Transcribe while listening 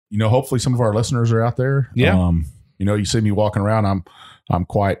hopefully some of our listeners are out there. Yeah. You see me walking around. I'm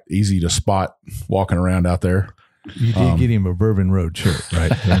quite easy to spot walking around out there. You did get him a Bourbon Road shirt,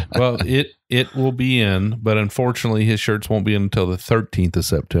 right? Well, it will be in, but unfortunately his shirts won't be in until the 13th of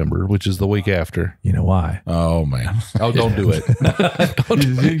September, which is the week after. You know why? Oh, man. Oh, don't do it. I'm not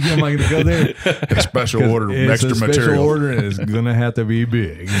going to go there. A special order, It's extra a special material. order, and it's going to have to be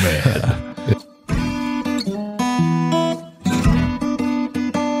big, man.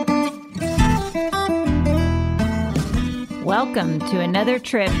 Welcome to another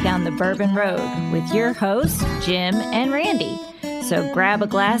trip down the Bourbon Road with your hosts, Jim and Randy. So grab a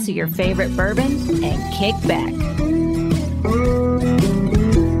glass of your favorite bourbon and kick back.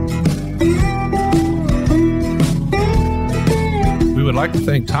 We would like to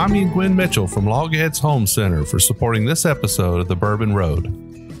thank Tommy and Gwen Mitchell from Logheads Home Center for supporting this episode of the Bourbon Road.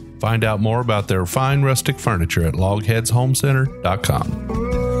 Find out more about their fine rustic furniture at logheadshomecenter.com.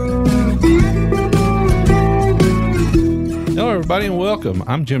 Hello, everybody, and welcome.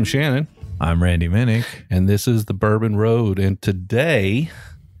 I'm Jim Shannon. I'm Randy Minnick. And this is the Bourbon Road. And today,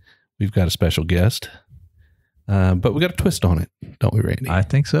 we've got a special guest. But we got a twist on it, don't we, Randy? I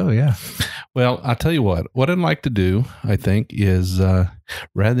think so, yeah. Well, I'll tell you what I'd like to do, I think, is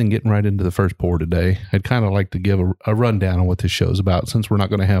rather than getting right into the first pour today, I'd kind of like to give a rundown on what this show's about, since we're not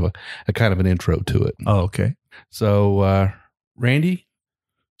going to have a kind of an intro to it. Oh, okay. So, Randy,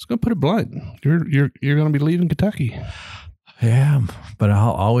 just going to put it blunt. You're going to be leaving Kentucky. Yeah, but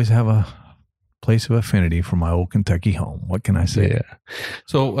I'll always have a place of affinity for my old Kentucky home. What can I say? Yeah.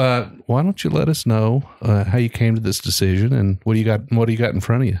 So, why don't you let us know how you came to this decision and what do you got in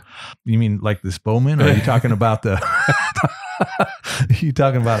front of you? You mean like this Bowman, or are you talking about the? You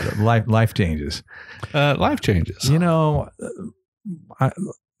talking about life changes? Life changes. How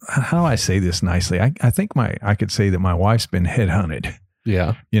do I say this nicely? I think I could say that my wife's been headhunted.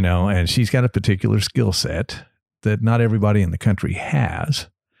 Yeah. And she's got a particular skill set that not everybody in the country has.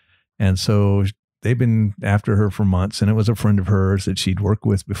 And so they've been after her for months, and it was a friend of hers that she'd worked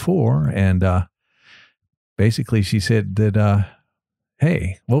with before. And basically she said that,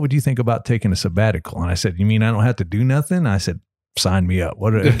 hey, what would you think about taking a sabbatical? And I said, you mean I don't have to do nothing? I said, sign me up.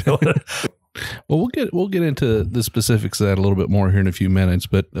 What are they doing? Well, we'll get into the specifics of that a little bit more here in a few minutes,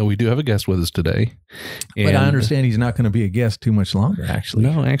 but we do have a guest with us today. But I understand he's not going to be a guest too much longer, actually.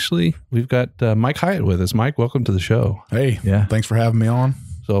 No, actually, we've got Mike Hiatt with us. Mike, welcome to the show. Hey, yeah. Thanks for having me on.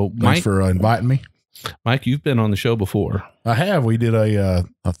 So, Thanks for inviting me. Mike, you've been on the show before. I have. We did a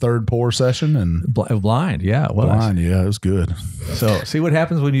third pour session and blind. Yeah, it was. Blind, yeah, it was good. So see what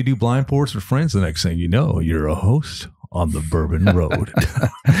happens when you do blind pours with friends. The next thing you know, you're a host on the Bourbon Road.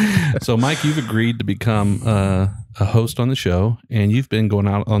 So, Mike, you've agreed to become a host on the show, and you've been going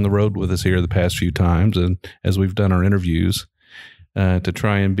out on the road with us here the past few times, and as we've done our interviews, to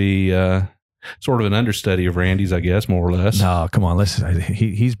try and be sort of an understudy of Randy's, I guess, more or less. No, come on.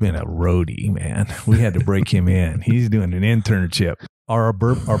 He's been a roadie, man. We had to break him in. He's doing an internship. Our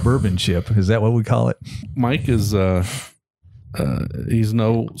bourbon ship. Is that what we call it? Mike is... he's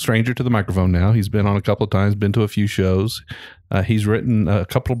no stranger to the microphone now. He's been on a couple of times, been to a few shows. He's written a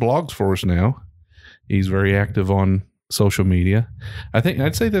couple of blogs for us now. He's very active on social media.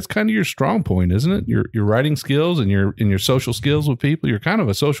 I'd say that's kind of your strong point, isn't it? Your writing skills and your social skills with people. You're kind of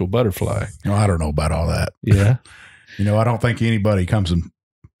a social butterfly. No, I don't know about all that. Yeah. I don't think anybody comes and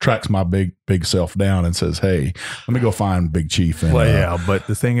tracks my big self down and says, hey, let me go find Big Chief. And, well, yeah, but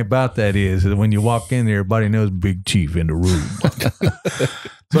the thing about that is that when you walk in there, everybody knows Big Chief in the room.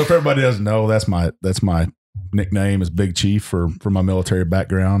 So if everybody doesn't know, that's my nickname is Big Chief for my military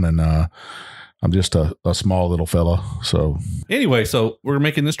background. And I'm just a small little fella. So anyway, so we're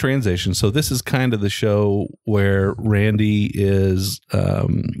making this transition. So this is kind of the show where Randy is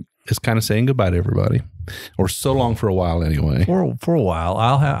kind of saying goodbye to everybody, or so long for a while anyway. For a while,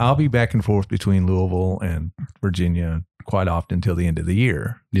 I'll be back and forth between Louisville and Virginia quite often until the end of the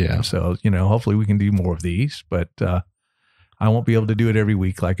year. Yeah. So hopefully we can do more of these, but I won't be able to do it every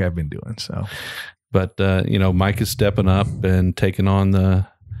week like I've been doing. So, but Mike is stepping up and taking on the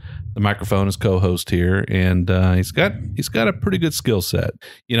microphone as co-host here, and he's got a pretty good skill set.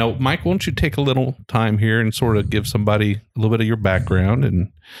 Mike, why don't you take a little time here and sort of give somebody a little bit of your background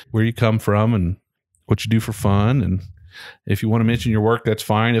and where you come from and what you do for fun, and if you want to mention your work, that's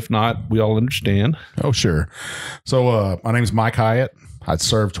fine. If not, we all understand. Oh, sure. So my name is Mike Hiatt. I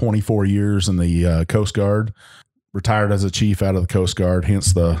served 24 years in the Coast Guard, retired as a chief out of the Coast Guard,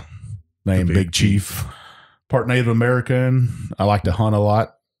 hence the name Big Chief. Part Native American. I like to hunt a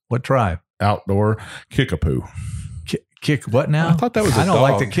lot. What tribe? Outdoor. Kickapoo. Kick what now? I thought that was a I don't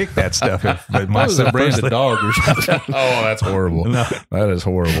dog. like to kick that stuff. But my That was a son brand Presley- of dog or something. Oh, that's horrible. No. That is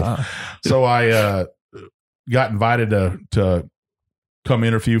horrible. So I got invited to come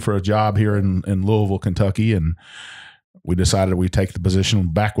interview for a job here in Louisville, Kentucky, and we decided we'd take the position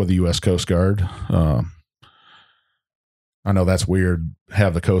back with the U.S. Coast Guard. I know that's weird,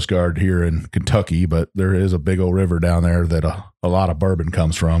 have the Coast Guard here in Kentucky, but there is a big old river down there that a lot of bourbon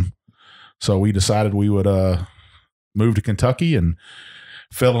comes from. So we decided we would move to Kentucky and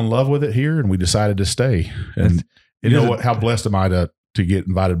fell in love with it here, and we decided to stay. And you know what? How blessed am I to get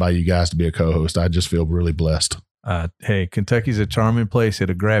invited by you guys to be a co-host? I just feel really blessed. Hey, Kentucky's a charming place.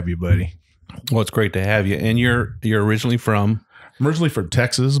 It'll grab you, buddy. Well, it's great to have you. And you're originally from? I'm originally from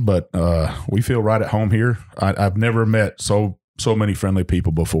Texas, but we feel right at home here. I've never met so many friendly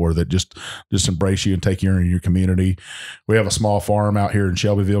people before that just embrace you and take you in your community. We have a small farm out here in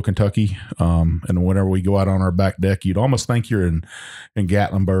Shelbyville, Kentucky, and whenever we go out on our back deck, you'd almost think you're in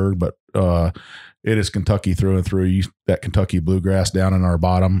Gatlinburg, but it is Kentucky through and through. That Kentucky bluegrass down in our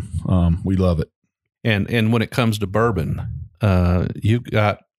bottom. We love it. And when it comes to bourbon, you've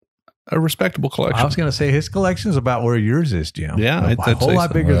got a respectable collection. I was going to say his collection is about where yours is, Jim. Yeah, a I'd whole say lot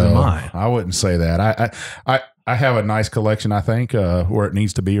so. bigger than mine. I wouldn't say that. I have a nice collection, I think, where it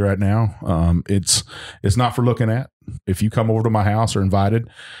needs to be right now. It's not for looking at. If you come over to my house or invited,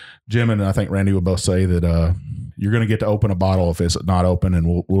 Jim and I think Randy would both say that you're going to get to open a bottle if it's not open,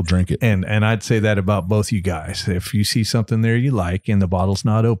 and we'll drink it. And I'd say that about both you guys. If you see something there you like and the bottle's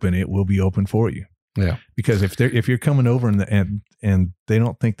not open, it will be open for you. Yeah. Because if you're coming over and they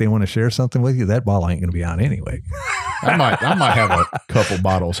don't think they want to share something with you, that bottle ain't going to be out anyway. I might have a couple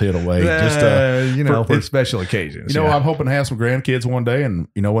bottles hid away just for special occasions. I'm hoping to have some grandkids one day, and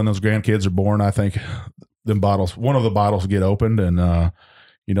when those grandkids are born, I think one of the bottles get opened, and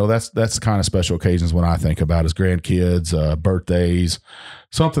that's kind of special occasions when I think about is grandkids, birthdays,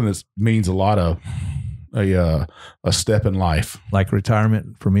 something that means a lot of a step in life, like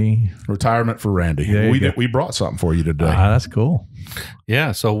retirement for me, retirement for Randy. We brought something for you today. That's cool.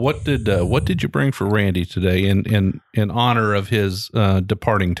 Yeah. So what did you bring for Randy today in honor of his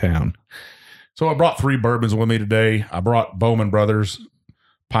departing town? So I brought 3 bourbons with me today. I brought Bowman Brothers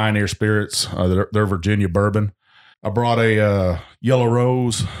Pioneer Spirits, their Virginia bourbon. I brought a Yellow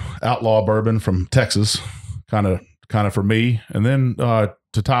Rose Outlaw bourbon from Texas, kind of for me. And then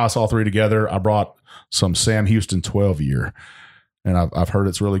to tie us all 3 together, I brought some Sam Houston 12-year, and I've heard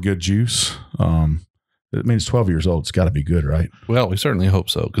it's really good juice. It means 12 years old. It's got to be good, right? Well, we certainly hope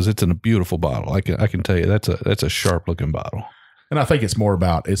so, because it's in a beautiful bottle. I can tell you that's a sharp looking bottle. And I think it's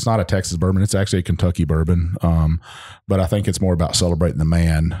not a Texas bourbon. It's actually a Kentucky bourbon. But I think it's more about celebrating the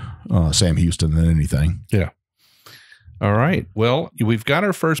man, Sam Houston, than anything. Yeah. All right. Well, we've got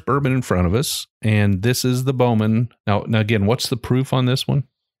our first bourbon in front of us, and this is the Bowman. Now again, what's the proof on this one?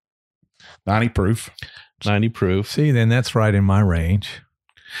 90 proof. 90 proof. See, then that's right in my range.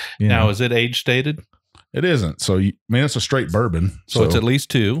 Now, is it age stated? It isn't. So, it's a straight bourbon. So it's at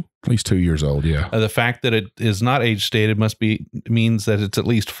least 2. At least 2 years old, yeah. The fact that it is not age stated means that it's at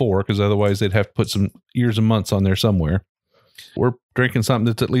least 4, because otherwise they'd have to put some years and months on there somewhere. We're drinking something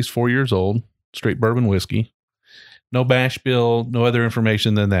that's at least 4 years old, straight bourbon whiskey. No bash bill, no other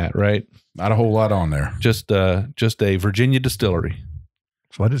information than that, right? Not a whole lot on there. Just a Virginia distillery.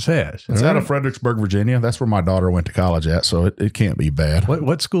 That's what it says. It's out of Fredericksburg, Virginia. That's where my daughter went to college at, so it can't be bad.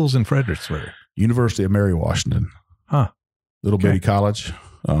 What school's in Fredericksburg? University of Mary Washington. Huh. Little bitty college.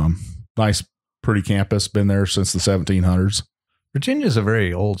 Nice, pretty campus. Been there since the 1700s. Virginia's a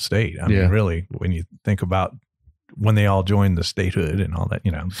very old state. I mean, really, when you think about when they all joined the statehood and all that,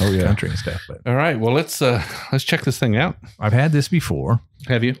 country and stuff. But all right, well, let's check this thing out. I've had this before.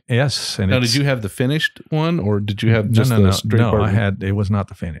 Have you? Yes. And now, did you have the finished one, or did you have just the straight bourbon? It was not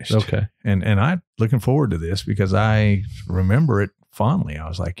the finished. Okay. And I'm looking forward to this because I remember it fondly. I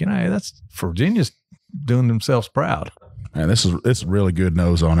was like, that's Virginia's doing themselves proud. And it's really good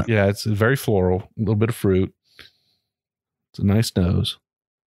nose on it. Yeah, it's very floral, a little bit of fruit. It's a nice nose.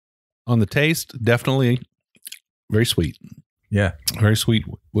 On the taste, definitely very sweet. Yeah. Very sweet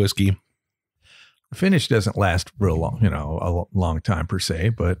whiskey. The finish doesn't last real long, a long time per se,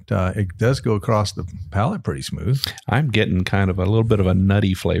 but it does go across the palate pretty smooth. I'm getting kind of a little bit of a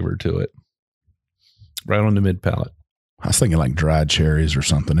nutty flavor to it. Right on the mid palate. I was thinking like dried cherries or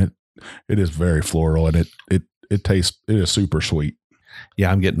something. It is very floral, and it is super sweet.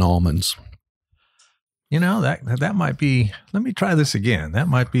 Yeah, I'm getting almonds. That might be, let me try this again. That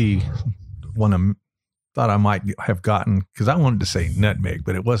might be one I thought I might have gotten, because I wanted to say nutmeg,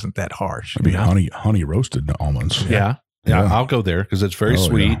 but it wasn't that harsh. It'd be honey roasted almonds. Yeah. I'll go there because it's very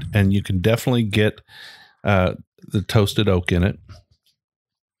sweet, and you can definitely get the toasted oak in it.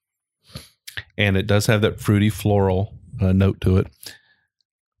 And it does have that fruity floral note to it.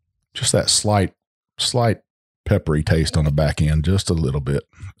 Just that slight peppery taste on the back end, just a little bit,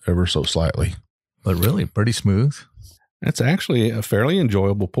 ever so slightly. But really pretty smooth. That's actually a fairly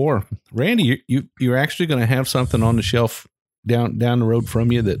enjoyable pour. Randy, you're actually going to have something on the shelf down the road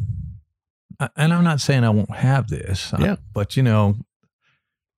from you that. And I'm not saying I won't have this. Yeah. But, you know,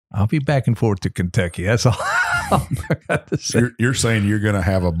 I'll be back and forth to Kentucky. That's all I got to say. You're saying you're going to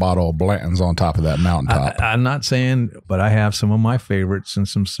have a bottle of Blanton's on top of that mountaintop. I'm not saying, but I have some of my favorites and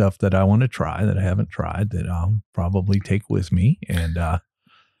some stuff that I want to try that I haven't tried that I'll probably take with me. And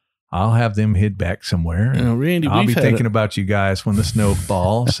I'll have them hid back somewhere. You know, Randy, I'll be thinking about you guys when the snow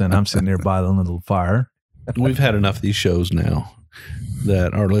falls and I'm sitting there by the little fire. We've had enough of these shows now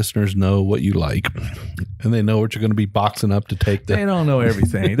that our listeners know what you like, and they know what you're going to be boxing up to take. They don't know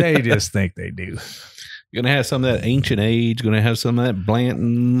everything. They just think they do. You're going to have some of that ancient age. Going to have some of that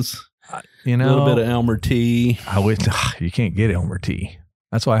Blanton's. You know, a little bit of Elmer tea. I would. You can't get Elmer tea.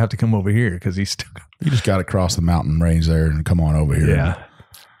 That's why I have to come over here because he's still. You just got to cross the mountain range there and come on over here. Yeah.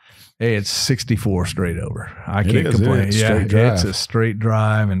 Hey, it's 64 straight over. I can't complain. It's a straight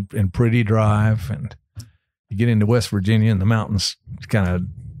drive and pretty drive. And you get into West Virginia and the mountains kind of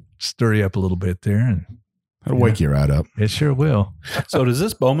stir you up a little bit there. And it'll wake you right up. It sure will. So does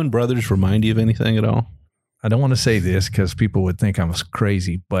this Bowman Brothers remind you of anything at all? I don't want to say this because people would think I'm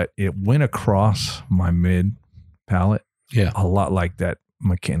crazy, but it went across my mid palate. Yeah. A lot like that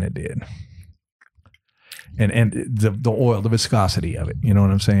McKenna did. And the oil, the viscosity of it, you know what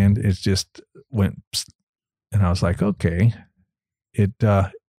I'm saying? It just went, and I was like, okay, it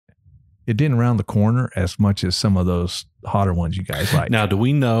didn't round the corner as much as some of those hotter ones you guys like. Now, do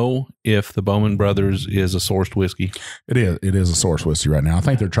we know if the Bowman Brothers is a sourced whiskey? It is a source whiskey right now. I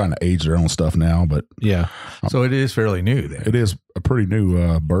think they're trying to age their own stuff now, but yeah. So it is fairly new then. It is a pretty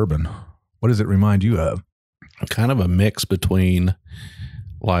new bourbon. What does it remind you of? Kind of a mix between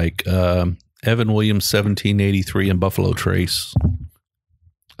like Evan Williams 1783 and Buffalo Trace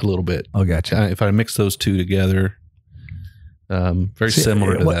a little bit. Oh, gotcha. If I mix those two together, very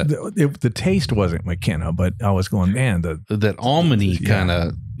similar to that. The taste wasn't McKenna, but I was going, man, that almondy kind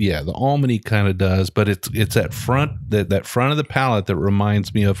of, the almondy kind of does, but it's that front of the palate that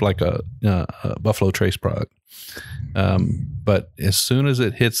reminds me of like a Buffalo Trace product. But as soon as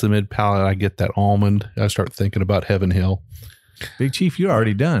it hits the mid palate, I get that almond. I start thinking about Heaven Hill. Big Chief, you're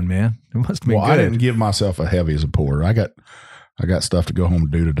already done, man. It must be good. I didn't give myself a heavy as a pour. I got stuff to go home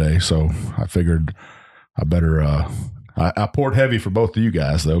and do today, so I figured I better. I poured heavy for both of you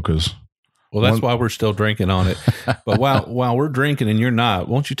guys though, because that's why we're still drinking on it. But while we're drinking and you're not,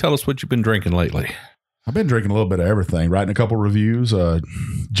 won't you tell us what you've been drinking lately? I've been drinking a little bit of everything, writing a couple reviews.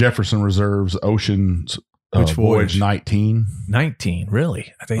 Jefferson Reserve's Ocean's Which voyage? 19. 19,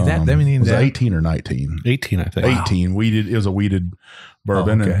 really? I think that means was 18 or 19. 18, I think. 18 weeded. It was a weeded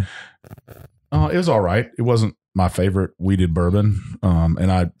bourbon. Oh, okay. And it was all right. It wasn't my favorite weeded bourbon.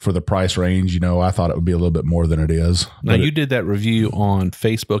 And for the price range, I thought it would be a little bit more than it is. Now you did that review on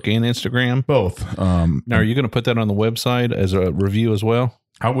Facebook and Instagram? Both. Now, are you going to put that on the website as a review as well?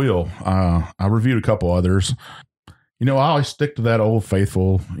 I will. I reviewed a couple others. I always stick to that old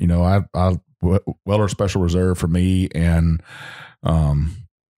faithful, Weller Special Reserve for me. And,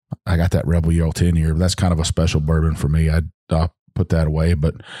 I got that Rebel Yell 10 year, but that's kind of a special bourbon for me. I'll put that away,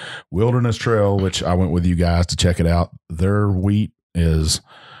 but Wilderness Trail, which I went with you guys to check it out. Their wheat is,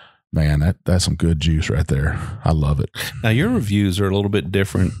 man, that's some good juice right there. I love it. Now your reviews are a little bit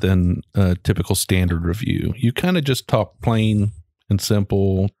different than a typical standard review. You kind of just talk plain and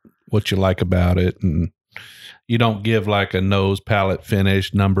simple what you like about it, and you don't give like a nose, palate,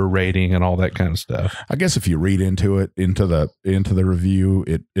 finish, number, rating, and all that kind of stuff. I guess if you read into the review,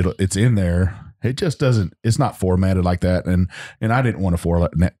 it's in there. It just doesn't. It's not formatted like that, and I didn't want to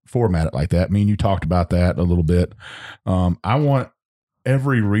format it like that. I mean, you talked about that a little bit. I want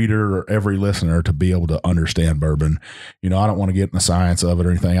every reader or every listener to be able to understand bourbon. I don't want to get in the science of it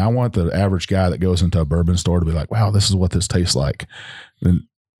or anything. I want the average guy that goes into a bourbon store to be like, "Wow, this is what this tastes like."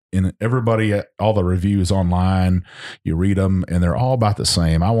 And everybody, all the reviews online, you read them, and they're all about the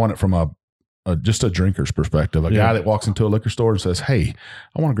same. I want it from just a drinker's perspective. A guy that walks into a liquor store and says, "Hey,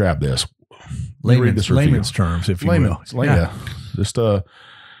 I want to grab this." Layman's terms, if you will. Yeah. Just I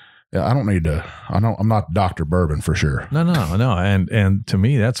don't need to. I'm not Dr. Bourbon for sure. No. And to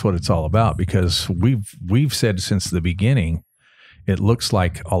me, that's what it's all about, because we've said since the beginning, it looks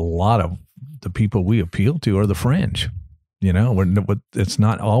like a lot of the people we appeal to are the fringe. It's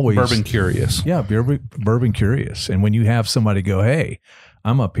not always bourbon curious. Yeah, bourbon curious. And when you have somebody go, "Hey,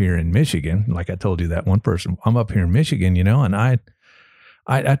 I'm up here in Michigan, like I told you that one person. I'm up here in Michigan, you know, and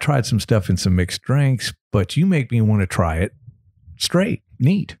I tried some stuff in some mixed drinks, but you make me want to try it straight,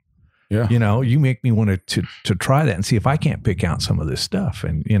 neat. Yeah. You know, you make me want to try that and see if I can't pick out some of this stuff.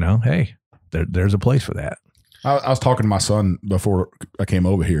 And, you know, hey, there's a place for that. I was talking to my son before I came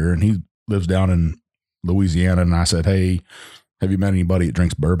over here, and he lives down in Louisiana. And I said, hey, have you met anybody that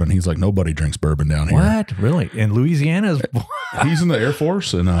drinks bourbon? He's like, nobody drinks bourbon down here. What? Really? In Louisiana? He's in the Air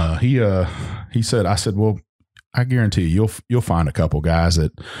Force. And he said, I said, well, I guarantee you'll find a couple guys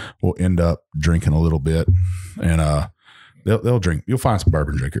that will end up drinking a little bit, and they'll drink. You'll find some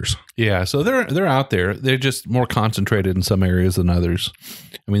bourbon drinkers. Yeah, so they're out there. They're just more concentrated in some areas than others.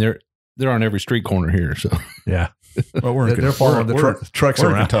 I mean, they're on every street corner here. So yeah, well, they're following the trucks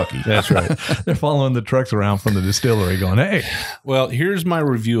around Kentucky. That's right. They're following the trucks around from the distillery, going, "Hey." Well, here's my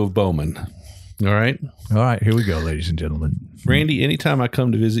review of Bowman. All right, here we go, ladies and gentlemen. Randy, anytime I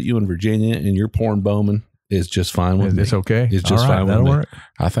come to visit you in Virginia and you're pouring Bowman, it's just fine with me. It's okay. It's just fine with that'll me. Work.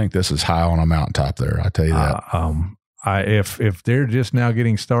 I think this is high on a mountaintop there. I tell you that. If they're just now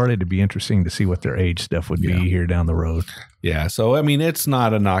getting started, it'd be interesting to see what their age stuff would be here down the road. Yeah. So, I mean, it's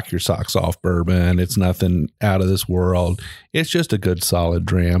not a knock your socks off bourbon. It's nothing out of this world. It's just a good, solid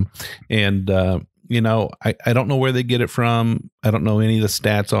dram. And, you know, I don't know where they get it from. I don't know any of the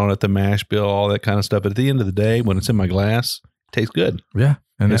stats on it, the mash bill, all that kind of stuff. But at the end of the day, when it's in my glass, it tastes good. Yeah.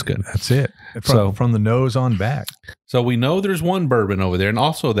 And it's good. That's it. From the nose on back. So we know there's one bourbon over there, and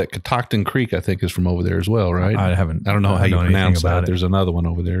also that Catoctin Creek, I think, is from over there as well, right? I don't know how you pronounce that. There's another one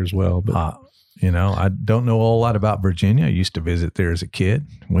over there as well. But you know, I don't know a whole lot about Virginia. I used to visit there as a kid,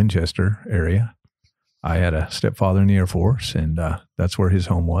 Winchester area. I had a stepfather in the Air Force, and that's where his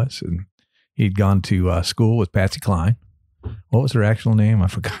home was. And he'd gone to school with Patsy Cline. What was her actual name? I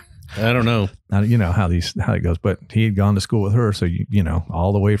forgot. I don't know. You know how it goes, but he had gone to school with her. So, you know,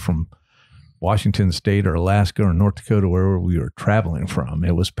 all the way from Washington State or Alaska or North Dakota, wherever we were traveling from,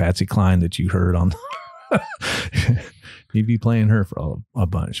 it was Patsy Cline that you heard on. He'd be playing her for a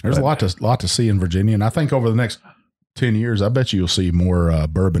bunch. There's a lot to see in Virginia. And I think over the next 10 years, I bet you'll see more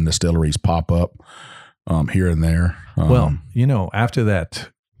bourbon distilleries pop up here and there. Well, you know, after that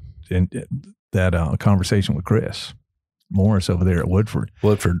conversation with Chris Morris over there at Woodford,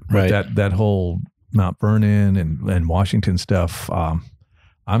 right? That whole Mount Vernon and Washington stuff.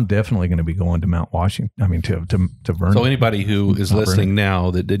 I'm definitely going to be going to Mount Washington. I mean, to Vernon. So anybody who is listening now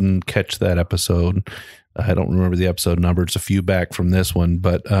that didn't catch that episode, I don't remember the episode number. It's a few back from this one,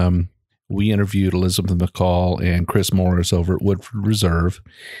 but we interviewed Elizabeth McCall and Chris Morris over at Woodford Reserve,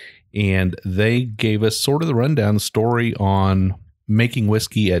 and they gave us sort of the rundown story on making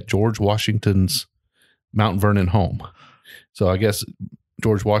whiskey at George Washington's Mount Vernon home. So I guess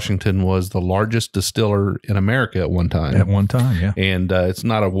George Washington was the largest distiller in America at one time. At one time, yeah. And it's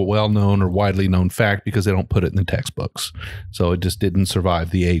not a well-known or widely known fact because they don't put it in the textbooks. So it just didn't survive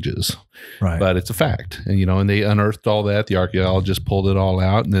the ages. Right. But it's a fact. And, you know, and they unearthed all that. The archaeologists pulled it all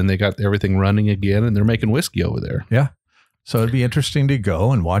out, and then they got everything running again, and they're making whiskey over there. Yeah. So it'd be interesting to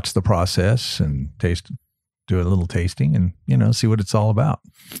go and watch the process and do a little tasting and, you know, see what it's all about.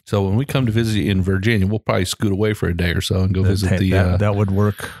 So when we come to visit you in Virginia, we'll probably scoot away for a day or so and go visit that would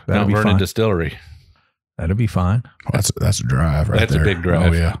work. That'd Mount be Vernon fine. Distillery. That'd be fine. That's a drive right That's there. a big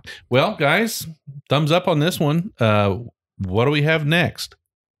drive. Oh, yeah. Well, guys, thumbs up on this one. What do we have next?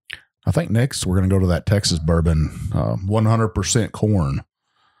 I think next we're going to go to that Texas bourbon, 100% corn.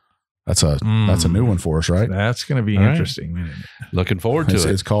 That's a new one for us, right? That's going to be all interesting. Right. Looking forward to it.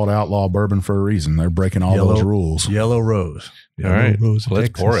 It's called outlaw bourbon for a reason. They're breaking all those rules. Yellow Rose. All right. Rose Let's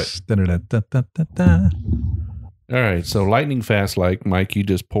Texas. pour it. Da-da-da-da-da-da. All right. So lightning fast, like Mike, you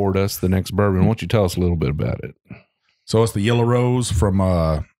just poured us the next bourbon. Why don't you tell us a little bit about it? So it's the Yellow Rose from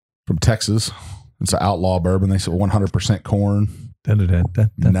Texas. It's an outlaw bourbon. They said 100% corn.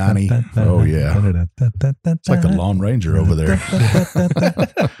 90. Oh, yeah. It's like the Lone Ranger over there.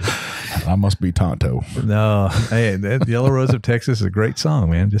 I must be Tonto. No. Hey, that Yellow Rose of Texas is a great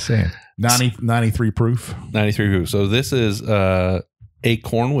song, man. Just saying. 93 proof. 93 proof. So this is a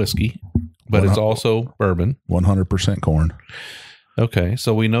corn whiskey, but it's also bourbon. 100% corn. Okay.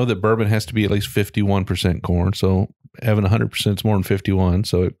 So we know that bourbon has to be at least 51% corn. So having 100% is more than 51.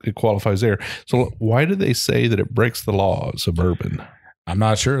 So it qualifies there. So why do they say that it breaks the laws of bourbon? I'm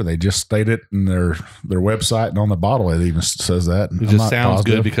not sure. They just state it in their website, and on the bottle it even says that. It just sounds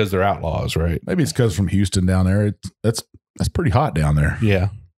good because they're outlaws, right? Maybe it's because from Houston down there. That's pretty hot down there. Yeah.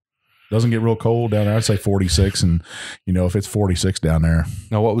 Doesn't get real cold down there. I'd say 46, and you know if it's 46 down there.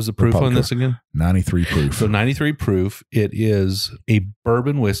 Now, what was the proof on this again? 93 proof. So 93 proof. It is a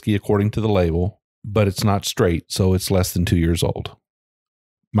bourbon whiskey according to the label, but it's not straight, so it's less than 2 years old.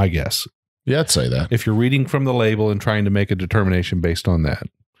 my guess. Yeah, I'd say that. If you're reading from the label and trying to make a determination based on that.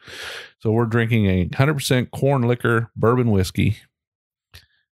 So we're drinking a 100% corn liquor bourbon whiskey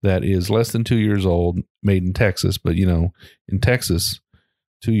that is less than 2 years old, made in Texas. But, in Texas,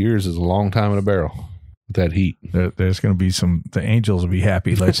 2 years is a long time in a barrel with that heat. There's going to be the angels will be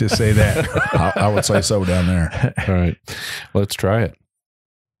happy. Let's just say that. I would say so down there. All right. Let's try it.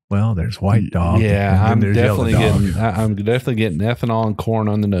 Well, there's White Dog. Yeah, I'm definitely getting ethanol and corn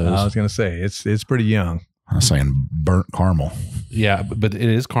on the nose. I was going to say it's pretty young. I'm saying burnt caramel. Yeah, but it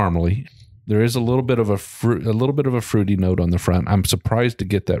is caramely. There is a little bit of a fruity note on the front. I'm surprised to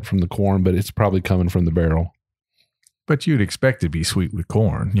get that from the corn, but it's probably coming from the barrel. But you'd expect it to be sweet with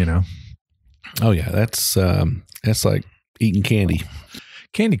corn, Oh yeah, that's like eating candy.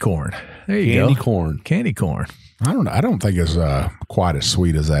 Candy corn. There you go. Candy corn. I don't know. I don't think it's quite as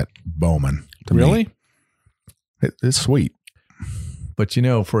sweet as that Bowman. Really? It's sweet. But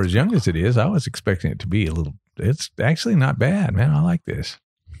for as young as it is, I was expecting it to be a little. It's actually not bad, man. I like this.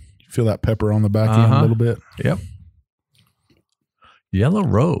 You feel that pepper on the back end a little bit? Yep. Yellow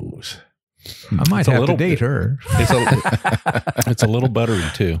Rose. I might have to date her. It's a little buttery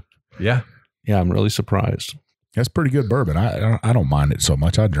too. Yeah. Yeah, I'm really surprised. That's pretty good bourbon. I don't mind it so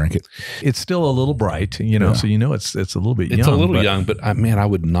much. I drink it. It's still a little bright, so it's a little bit young. It's a little young, but I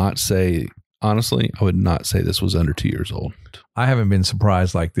would not say, honestly, this was under 2 years old. I haven't been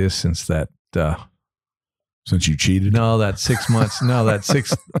surprised like this since that. Since you cheated? No, that 6 months. No, that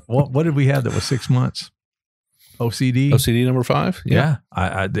six. What did we have that was 6 months? OCD number 5? Yeah.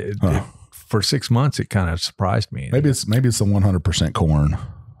 For 6 months, it kind of surprised me. Maybe it's the 100% corn.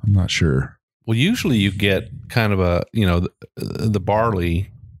 I'm not sure. Well, usually you get kind of the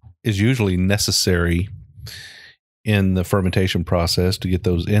barley is usually necessary in the fermentation process to get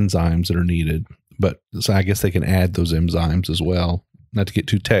those enzymes that are needed. But so I guess they can add those enzymes as well. Not to get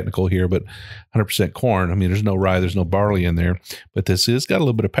too technical here, but 100% corn. I mean, there's no rye, there's no barley in there, but this has got a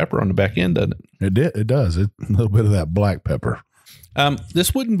little bit of pepper on the back end, doesn't it? It does. A little bit of that black pepper.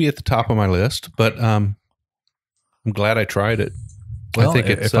 This wouldn't be at the top of my list, but I'm glad I tried it. Well, I think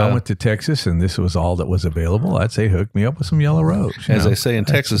if I went to Texas and this was all that was available, I'd say hook me up with some Yellow Rose. As they say in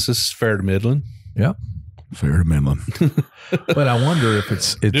Texas, this is fair to Midland. Yep. Fair to Midland. But I wonder if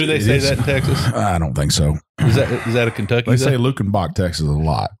it's do they say that in Texas? I don't think so. Is that a Kentucky? They say Lukenbach, Texas a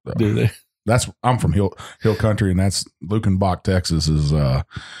lot. Though. Do they? I'm from Hill Country, and that's Lukenbach, Texas is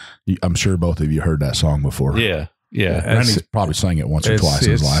I'm sure both of you heard that song before. Yeah. Yeah. Randy's probably sang it once or twice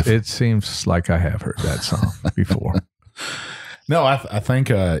in his life. It seems like I have heard that song before. No, I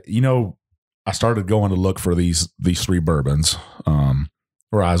think I started going to look for these 3 bourbons.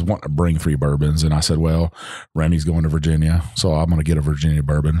 Or I was wanting to bring 3 bourbons, and I said, well, Randy's going to Virginia, so I'm going to get a Virginia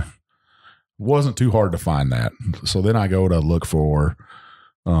bourbon. It wasn't too hard to find that. So then I go to look for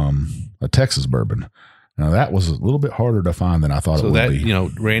a Texas bourbon. Now that was a little bit harder to find than I thought it would be.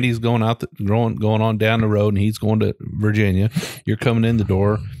 Randy's going on down the road, and he's going to Virginia. You're coming in the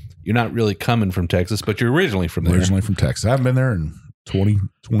door. You're not really coming from Texas, but you're originally from there. Originally from Texas. I haven't been there in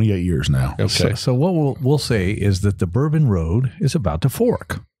 28 years now. Okay. So what we'll say is that the Bourbon Road is about to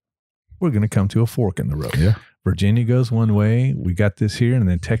fork. We're going to come to a fork in the road. Yeah. Virginia goes one way. We got this here, and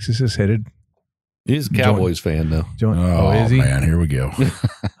then Texas is headed. He's a Cowboys fan, though. Is he? Man, here we go.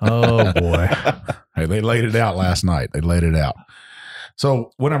 Oh, boy. Hey, they laid it out last night. They laid it out.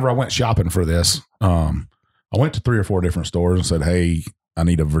 So whenever I went shopping for this, I went to 3 or 4 different stores and said, hey, I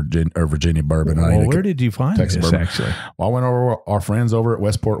need a Virginia bourbon. Well, where did you find Texas this, bourbon. actually? Well, I went over our friends over at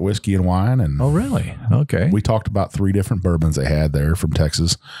Westport Whiskey and Wine. And oh, really? Okay. We talked about 3 different bourbons they had there from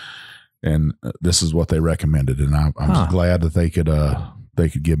Texas. And this is what they recommended. And I'm just glad that they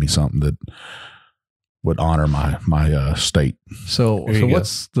could give me something that would honor my state. So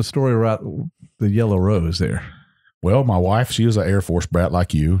what's the story about the Yellow Rose there? Well, my wife, she was an Air Force brat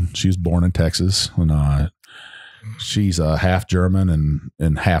like you. She was born in Texas, and she's half German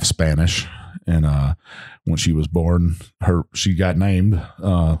and half Spanish. And when she was born, she got named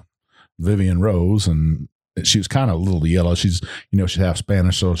Vivian Rose, and she was kind of a little yellow. She's half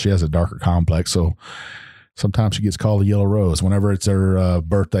Spanish, so she has a darker complex. So sometimes she gets called a Yellow Rose. Whenever it's her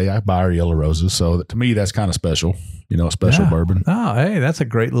birthday, I buy her yellow roses. So to me, that's kind of special. A special bourbon. Oh, hey, that's a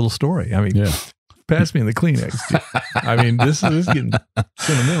great little story. I mean, yeah. Pass me the Kleenex. I mean, this is getting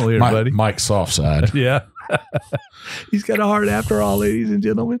sentimental here, buddy. Mike's soft side. Yeah. He's got a heart after all, ladies and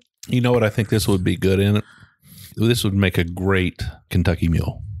gentlemen. You know what I think this would be good in? This would make a great Kentucky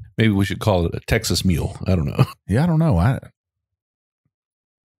mule. Maybe we should call it a Texas mule. I don't know. Yeah, I don't know. I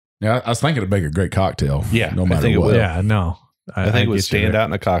was thinking it'd make a great cocktail. Yeah, no matter I think what. It will. Yeah, no. I think it would stand out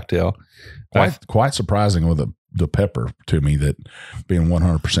in a cocktail. Quite surprising with the pepper to me, that being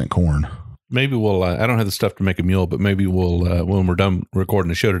 100% corn. Maybe we'll, I don't have the stuff to make a mule, but maybe we'll, when we're done recording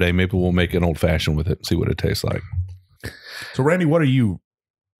the show today, maybe we'll make an old fashioned with it and see what it tastes like. So Randy, what are you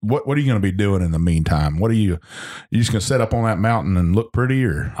going to be doing in the meantime? You just going to sit up on that mountain and look pretty,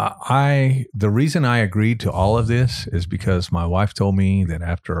 or? The reason I agreed to all of this is because my wife told me that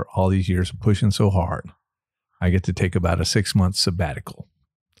after all these years of pushing so hard, I get to take about a 6-month sabbatical.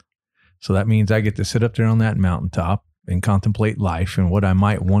 So that means I get to sit up there on that mountaintop and contemplate life and what I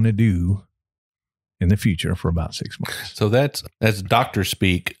might want to do in the future for about 6 months. So that's doctor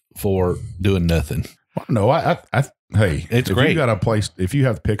speak for doing nothing. Well, no, hey, it's great. You got a place, if you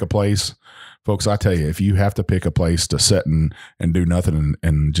have to pick a place, folks, I tell you, if you have to pick a place to sit and do nothing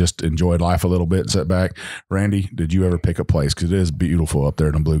and just enjoy life a little bit and sit back. Randy, did you ever pick a place? Because it is beautiful up there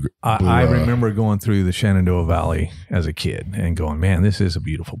in the blue. I remember going through the Shenandoah Valley as a kid and going, man, this is a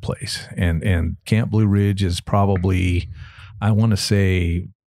beautiful place. And Camp Blue Ridge is probably, I want to say,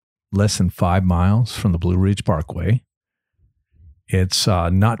 less than 5 miles from the Blue Ridge Parkway. It's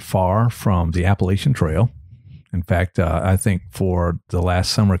not far from the Appalachian Trail. In fact, I think for the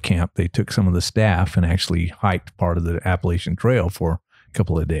last summer camp, they took some of the staff and actually hiked part of the Appalachian Trail for a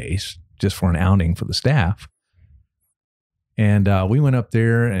couple of days, just for an outing for the staff. And we went up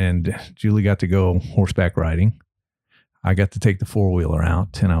there, and Julie got to go horseback riding. I got to take the four-wheeler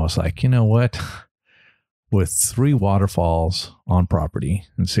out, and I was like, you know what? With 3 waterfalls on property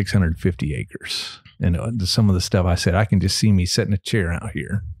and 650 acres, and some of the stuff I said, I can just see me setting a chair out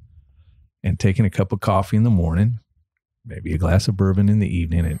here and taking a cup of coffee in the morning, maybe a glass of bourbon in the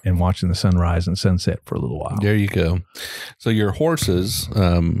evening, and watching the sunrise and sunset for a little while. There you go. So your horses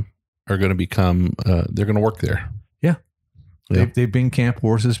are going to become, they're going to work there. Yeah. They've been camp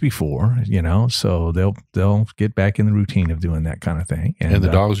horses before, so they'll get back in the routine of doing that kind of thing. And the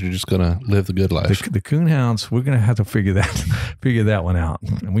dogs are just going to live the good life. The coonhounds, we're going to have to figure that one out.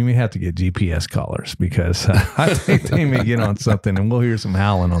 And we may have to get GPS collars, because I think they may get on something, and we'll hear some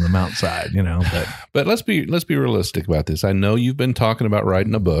howling on the mountainside, But let's be realistic about this. I know you've been talking about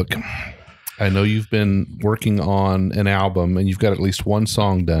writing a book. I know you've been working on an album, and you've got at least one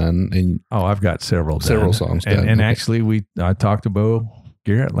song done. And I've got several songs done. And actually, I talked to Bo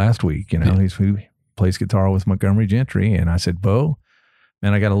Garrett last week. He plays guitar with Montgomery Gentry, and I said, Bo,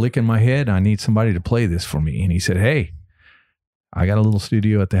 man, I got a lick in my head. I need somebody to play this for me. And he said, hey, I got a little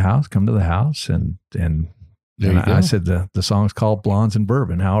studio at the house. Come to the house. And I said, the song's called Blondes and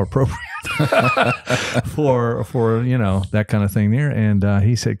Bourbon. How appropriate for that kind of thing there. And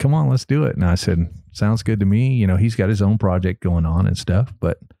he said, come on, let's do it. And I said, sounds good to me. He's got his own project going on and stuff,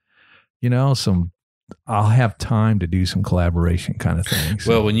 but I'll have time to do some collaboration kind of things.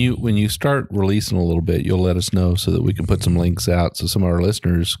 Well, when you start releasing a little bit, you'll let us know so that we can put some links out so some of our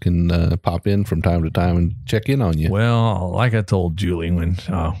listeners can pop in from time to time and check in on you. Well, like I told Julie when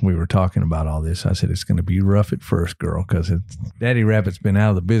we were talking about all this, I said, it's going to be rough at first, girl, because Daddy Rabbit's been out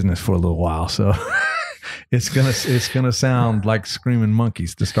of the business for a little while. So it's gonna sound like Screaming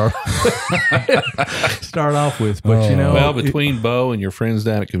Monkeys to start off with. But between Bo and your friends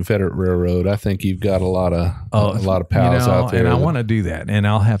down at Confederate Railroad, I think you've got a lot of pals out there. And I want to do that, and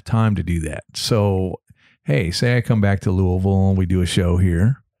I'll have time to do that. So, hey, say I come back to Louisville and we do a show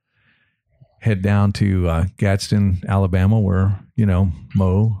here, head down to Gadsden, Alabama, where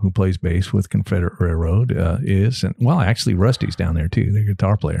Mo, who plays bass with Confederate Railroad, is, and actually Rusty's down there too, the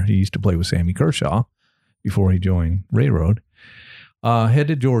guitar player. He used to play with Sammy Kershaw before he joined Railroad. Head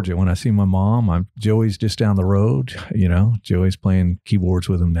to Georgia when I see my mom. Joey's just down the road. Joey's playing keyboards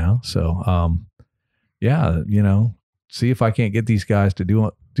with him now. So, see if I can't get these guys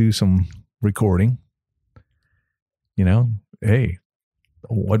to do some recording. Hey,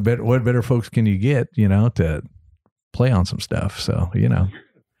 what better folks can you get? To play on some stuff. So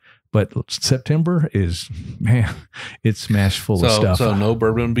But September is, man, it's smashed full of stuff. So no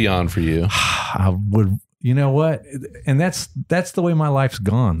Bourbon Beyond for you. I would. You know what? And that's the way my life's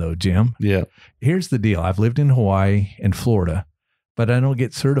gone, though, Jim. Yeah. Here's the deal. I've lived in Hawaii and Florida, but I don't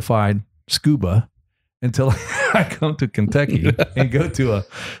get certified scuba until I come to Kentucky and go to a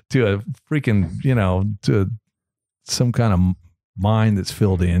freaking, to some kind of mine that's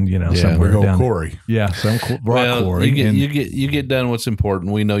filled in, somewhere down quarry. Some rock quarry. You get done what's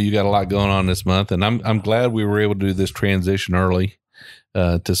important. We know you got a lot going on this month, and I'm glad we were able to do this transition early.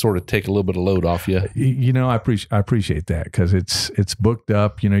 To sort of take a little bit of load off you. I appreciate that, because it's booked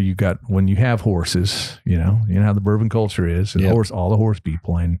up. You got, when you have horses, you know how the bourbon culture is, and all the horse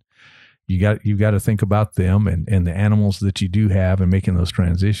people, and you've got to think about them and the animals that you do have and making those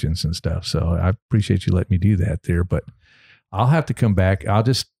transitions and stuff. So I appreciate you letting me do that there. But I'll have to come back. I'll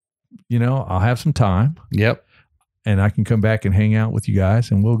just, I'll have some time. Yep. And I can come back and hang out with you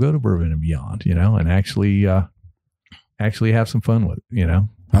guys, and we'll go to Bourbon and Beyond, and actually have some fun with it,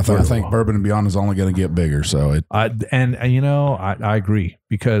 I think Bourbon and Beyond is only going to get bigger. So I agree,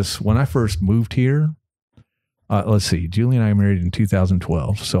 because when I first moved here, let's see, Julie and I married in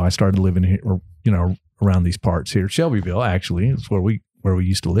 2012. So I started living here, around these parts here. Shelbyville, actually, is where we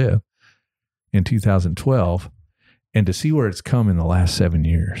used to live in 2012. And to see where it's come in the last 7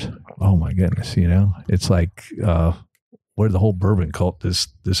 years, oh my goodness, it's like where the whole bourbon cult, this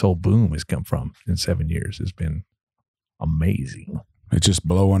whole boom has come from in 7 years has been amazing. It's just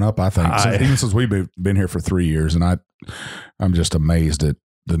blowing up, I think. Even since we've been here for 3 years, and I'm just amazed at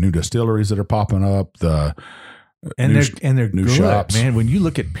the new distilleries that are popping up. They're new good, shops, man. When you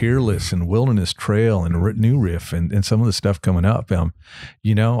look at Peerless and Wilderness Trail and New Riff and some of the stuff coming up,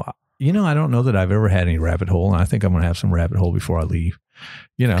 I don't know that I've ever had any rabbit hole, and I think I'm going to have some rabbit hole before I leave.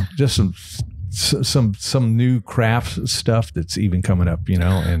 Just some new craft stuff that's even coming up.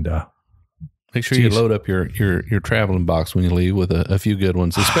 And make sure you load up your traveling box when you leave with a few good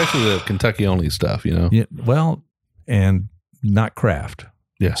ones, especially the Kentucky only stuff. Yeah, well, and not craft.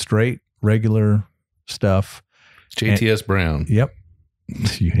 Yeah, straight regular stuff. JTS Brown. Yep.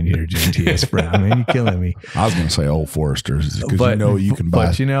 You and your JTS Brown, man, you're killing me. I was going to say Old Foresters, because you can buy.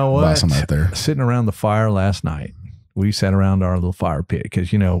 But you know what? Buy some out there. Sitting around the fire last night, we sat around our little fire pit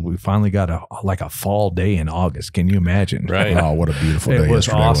because we finally got a fall day in August. Can you imagine? Right. Oh, what a beautiful day! It was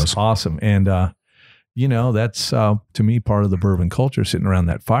yesterday awesome. And that's to me part of the bourbon culture, sitting around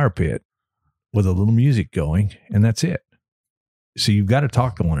that fire pit with a little music going, and that's it. So you've got to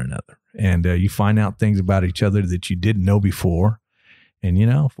talk to one another, and you find out things about each other that you didn't know before. And,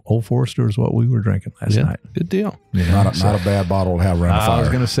 Old Forester is what we were drinking last night. Good deal. Not a bad bottle to have around the fire. I was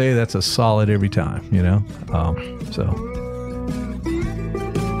going to say that's a solid every time, so.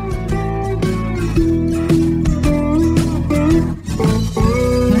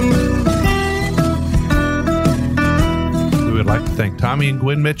 We would like to thank Tommy and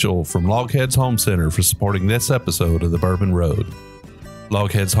Gwen Mitchell from Logheads Home Center for supporting this episode of the Bourbon Road.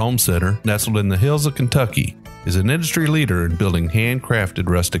 Logheads Home Center, nestled in the hills of Kentucky, is an industry leader in building handcrafted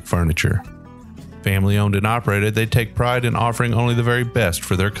rustic furniture. Family owned and operated, they take pride in offering only the very best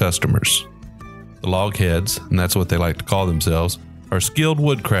for their customers. The Logheads, and that's what they like to call themselves, are skilled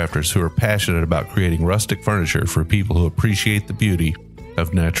woodcrafters who are passionate about creating rustic furniture for people who appreciate the beauty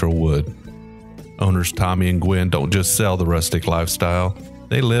of natural wood. Owners Tommy and Gwen don't just sell the rustic lifestyle,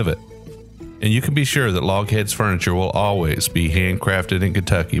 they live it. And you can be sure that Logheads furniture will always be handcrafted in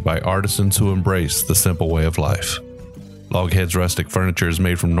Kentucky by artisans who embrace the simple way of life. Logheads rustic furniture is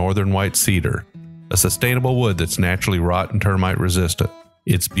made from northern white cedar, a sustainable wood that's naturally rot and termite resistant.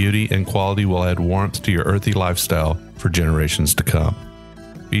 Its beauty and quality will add warmth to your earthy lifestyle for generations to come.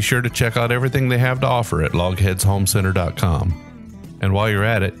 Be sure to check out everything they have to offer at logheadshomecenter.com. And while you're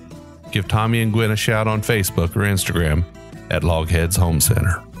at it, give Tommy and Gwen a shout on Facebook or Instagram at Logheads Home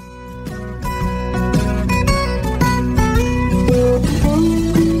Center.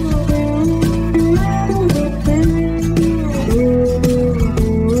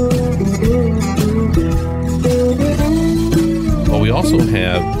 We also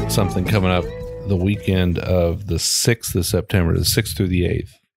have something coming up the weekend of the 6th of September, the 6th through the 8th.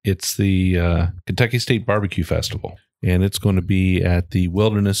 It's the Kentucky State Barbecue Festival, and it's going to be at the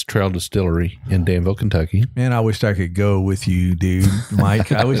Wilderness Trail Distillery in Danville, Kentucky. Man, I wish I could go with you, dude,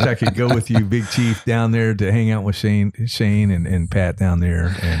 Mike. I wish I could go with you, Big Chief, down there to hang out with Shane and Pat down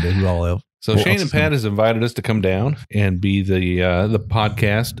there, and who all else. So Shane and Pat has invited us to come down and be the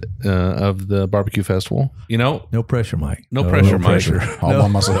podcast of the barbecue festival. No pressure, Mike. No pressure, Mike. All by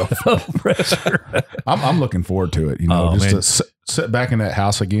myself. No pressure. I'm looking forward to it. To sit back in that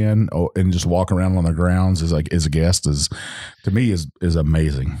house again and just walk around on the grounds as a guest is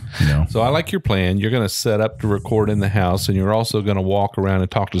amazing. So I like your plan. You're going to set up to record in the house, and you're also going to walk around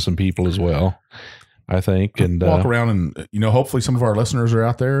and talk to some people as well, I think, and walk around, and hopefully some of our listeners are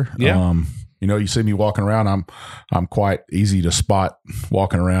out there. Yeah. You see me walking around. I'm quite easy to spot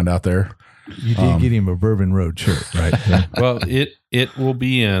walking around out there. You did get him a Bourbon Road shirt, right? Yeah. Well, it will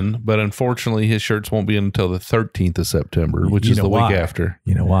be in, but unfortunately his shirts won't be in until the 13th of September, which is the week after.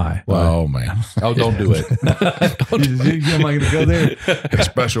 You know why? Oh man! Oh, don't do it. Am I going to go there? A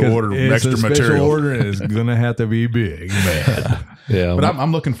special order, extra special material. Order is going to have to be big, man. Yeah, but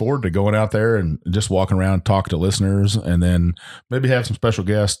I'm looking forward to going out there and just walking around, talk to listeners, and then maybe have some special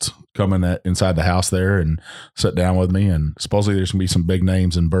guests come in inside the house there and sit down with me. And supposedly there's going to be some big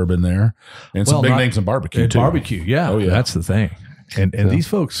names in bourbon there, and some big names in barbecue too. Barbecue, yeah. Oh yeah, that's the thing. And these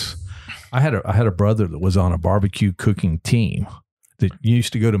folks, I had a brother that was on a barbecue cooking team that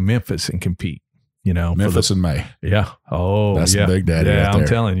used to go to Memphis and compete. You know, Memphis in May. Yeah. Oh, that's yeah. the Big Daddy. Yeah, right there. I'm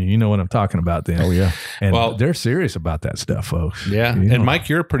telling you, you know what I'm talking about then. Oh yeah. And Well, they're serious about that stuff, folks. Yeah. You know. And Mike,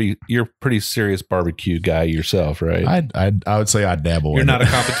 you're a pretty serious barbecue guy yourself, right? I would say I dabble. You're in not it.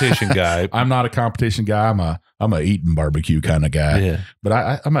 a competition guy. I'm not a competition guy. I'm a eating barbecue kind of guy. Yeah. But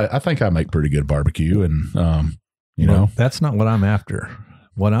I think I make pretty good barbecue, and you know, that's not what I'm after.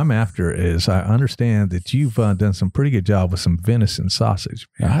 What I'm after is I understand that you've done some pretty good job with some venison sausage.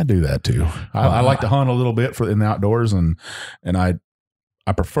 Man. I do that too. I like to hunt a little bit in the outdoors, and I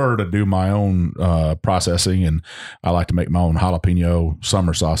prefer to do my own processing, and I like to make my own jalapeno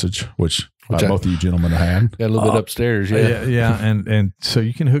summer sausage, which both of you gentlemen have had. Got a little bit upstairs, yeah. And so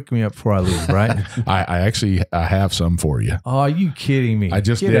you can hook me up before I leave, right? I have some for you. Oh, are you kidding me?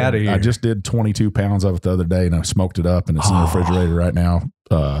 Get out of here. I just did 22 pounds of it the other day, and I smoked it up, and it's in the refrigerator right now,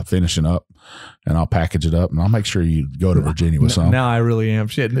 finishing up, and I'll package it up, and I'll make sure you go to Virginia with some. Now I really am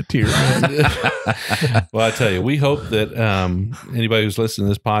shedding a tear, man. Well, I tell you, we hope that anybody who's listening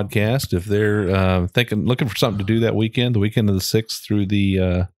to this podcast, if they're looking for something to do that weekend, the weekend of the 6th through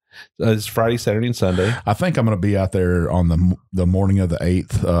the it's Friday, Saturday, and Sunday. I think I'm going to be out there on the morning of the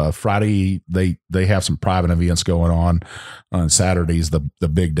 8th. Friday, they have some private events going on Saturday's the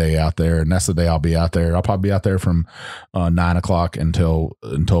big day out there, and that's the day I'll be out there. I'll probably be out there from 9 o'clock until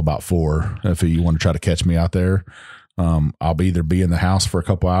about 4. If you want to try to catch me out there, I'll either be in the house for a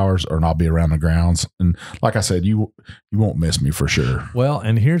couple hours, or I'll be around the grounds. And like I said, you won't miss me for sure. Well,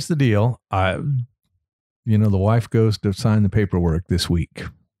 and here's the deal. The wife goes to sign the paperwork this week.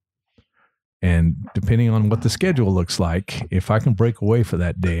 And depending on what the schedule looks like, if I can break away for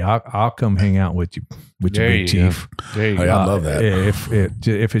that day, I'll come hang out with you, big chief. There you go. I love that.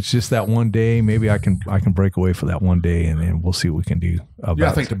 If it's just that one day, maybe I can break away for that one day, and we'll see what we can do about Yeah,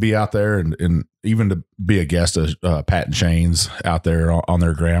 I think to be out there and even to be a guest of Pat and Shane's out there on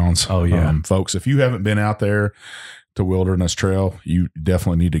their grounds. Oh yeah, folks, if you haven't been out there to Wilderness Trail, you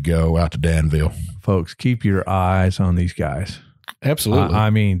definitely need to go out to Danville. Folks, keep your eyes on these guys. Absolutely.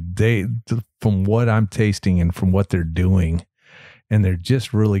 I mean, from what I'm tasting and from what they're doing, and they're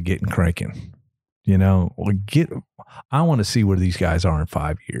just really getting cranking. You know, I want to see where these guys are in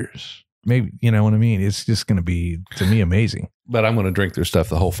 5 years. Maybe, you know what I mean? It's just going to be, to me, amazing. But I'm going to drink their stuff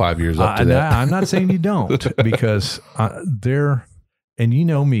the whole 5 years up to that. I'm not saying you don't, because they're, and you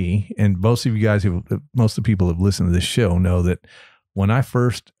know me, and most of you guys, most of the people who have listened to this show know that when I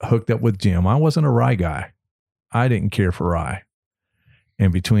first hooked up with Jim, I wasn't a rye guy. I didn't care for rye.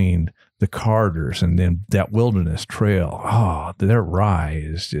 And between the Carters and then that Wilderness Trail, their rye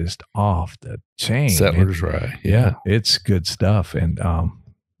is just off the chain. Settlers rye. Yeah, it's good stuff. And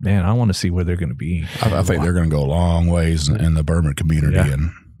man, I want to see where they're going to be. I think they're going to go a long ways in the bourbon community,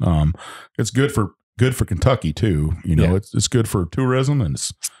 and it's good for Kentucky too. You know, it's good for tourism, and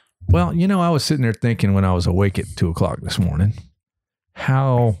it's. Well, you know, I was sitting there thinking when I was awake at 2:00 this morning,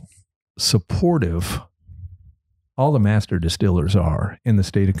 how supportive all the master distillers are in the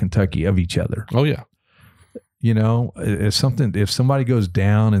state of Kentucky of each other. Oh yeah. You know, if somebody goes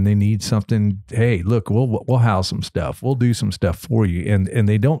down and they need something, hey, look, we'll house some stuff. We'll do some stuff for you. And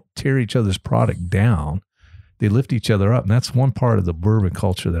they don't tear each other's product down. They lift each other up. And that's one part of the bourbon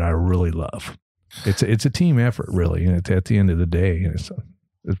culture that I really love. It's a team effort, really. And at the end of the day, it's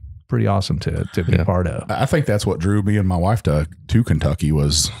pretty awesome to be part of. I think that's what drew me and my wife to Kentucky,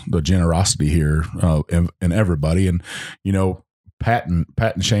 was the generosity here and everybody. And, you know, Pat and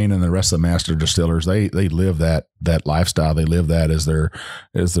Shane and the rest of the master distillers, they live that lifestyle. They live that as their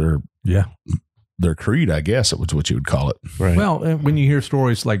creed, I guess, was what you would call it. Right. Well, when you hear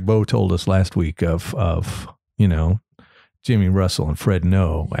stories like Bo told us last week of you know, Jimmy Russell and Fred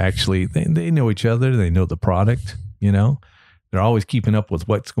Noe, actually they know each other. They know the product, you know. They're always keeping up with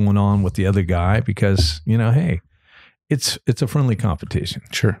what's going on with the other guy because, you know, hey, it's a friendly competition.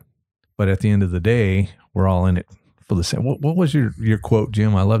 Sure. But at the end of the day, we're all in it for the same. What was your quote,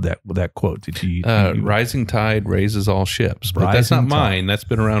 Jim? I love that quote. Did you rising tide raises all ships. But that's not mine. That's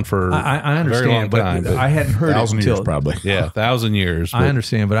been around for I understand, a very long time. But I hadn't heard 1,000 it until years probably. Yeah, 1,000 years. I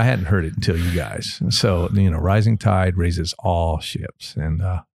understand, but I hadn't heard it until you guys. So, you know, rising tide raises all ships. And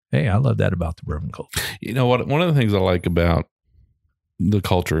hey, I love that about the bourbon culture. You know what? One of the things I like about the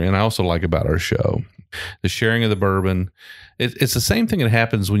culture, and I also like about our show, the sharing of the bourbon. It's the same thing that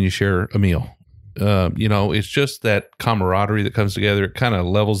happens when you share a meal. You know, it's just that camaraderie that comes together. It kind of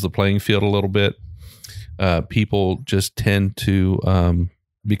levels the playing field a little bit. People just tend to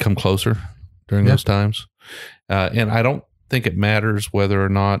become closer during those times. And I don't think it matters whether or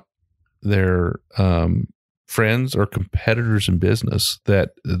not they're friends or competitors in business that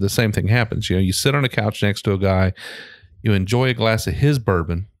the same thing happens. You know, you sit on a couch next to a guy, you enjoy a glass of his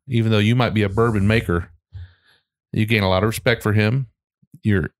bourbon, even though you might be a bourbon maker. You gain a lot of respect for him.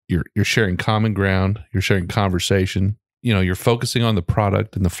 You're sharing common ground. You're sharing conversation. You know, you're focusing on the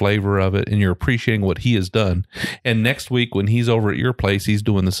product and the flavor of it, and you're appreciating what he has done. And next week when he's over at your place, he's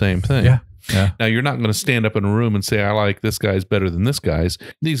doing the same thing. Yeah. Yeah. Now, you're not going to stand up in a room and say, I like this guy's better than this guy's.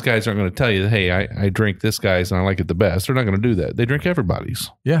 These guys aren't going to tell you, hey, I drink this guy's and I like it the best. They're not going to do that. They drink everybody's.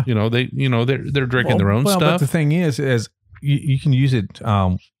 Yeah. You know, they're drinking their own stuff. But the thing is you can use it,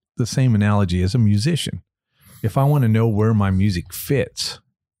 the same analogy as a musician. If I want to know where my music fits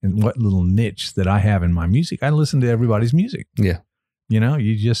and what little niche that I have in my music, I listen to everybody's music. Yeah. You know,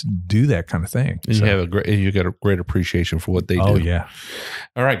 you just do that kind of thing. And you got a great appreciation for what they do. Oh, yeah.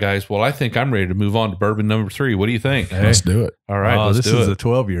 All right, guys. Well, I think I'm ready to move on to bourbon number 3. What do you think? Hey, let's do it. All right. Let's this do is it. the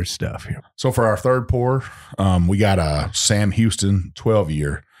 12-year stuff here. So for our third pour, we got a Sam Houston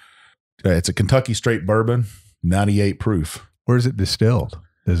 12-year. It's a Kentucky straight bourbon, 98 proof. Where is it distilled?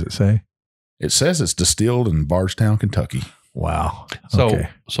 Does it say? It says it's distilled in Bardstown, Kentucky. Wow.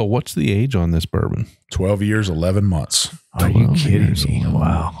 So what's the age on this bourbon? 12 years, 11 months. Are you kidding me?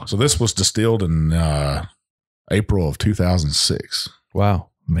 Wow. So this was distilled in April of 2006. Wow.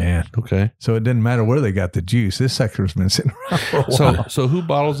 Man. Okay. So it didn't matter where they got the juice. This sector's been sitting around for a while. So who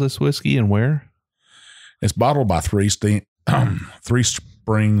bottles this whiskey and where? It's bottled by Three Springs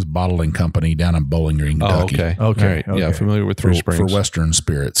Bottling Company down in Bowling Green, Kentucky. Okay. Okay. All right. Yeah, familiar with Three Springs. For Western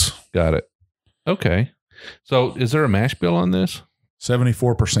Spirits. Got it. Okay. So is there a mash bill on this?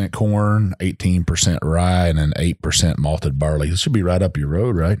 74% corn, 18% rye, and then 8% malted barley. This should be right up your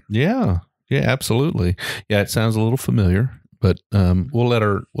road, right? Yeah. Yeah, absolutely. Yeah, it sounds a little familiar, but we'll let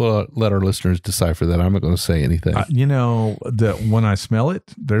our listeners decipher that. I'm not going to say anything. You know, when I smell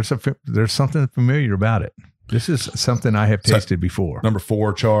it, there's something familiar about it. This is something I have tasted before. Number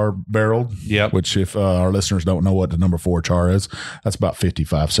 4 char barreled. Yep. Which, if our listeners don't know what the number 4 char is, that's about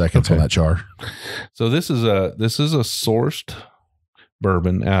 55 seconds on that char. So this is a sourced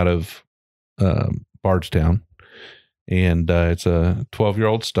bourbon out of Bardstown, and it's a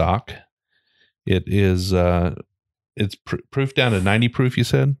 12-year-old stock. It is it's proof down to 90 proof. You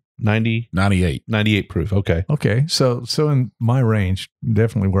said 98 proof. Okay. So in my range,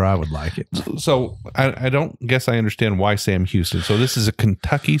 definitely where I would like it. So I don't guess I understand why Sam Houston. So this is a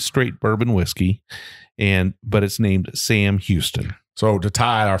Kentucky straight bourbon whiskey, but it's named Sam Houston. So to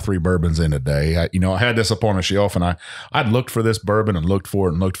tie our 3 bourbons in today, I had this up on a shelf, and I'd looked for this bourbon and looked for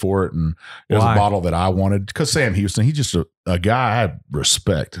it, and it was a bottle that I wanted, because Sam Houston, he's just a guy I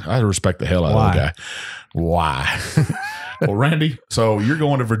respect. I respect the hell out of the guy. Why? Well, Randy, so you're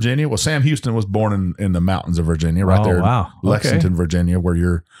going to Virginia. Well, Sam Houston was born in the mountains of Virginia, right there, Lexington, Virginia, where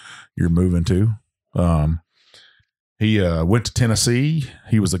you're moving to. He went to Tennessee.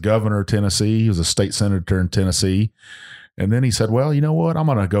 He was the governor of Tennessee. He was a state senator in Tennessee. And then he said, well, you know what? I'm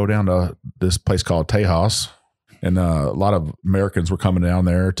going to go down to this place called Tejas. And a lot of Americans were coming down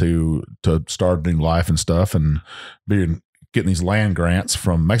there to start a new life and stuff, and getting these land grants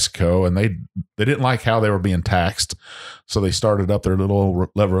from Mexico. And they didn't like how they were being taxed. So they started up their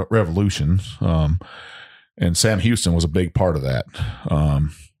little revolution. And Sam Houston was a big part of that.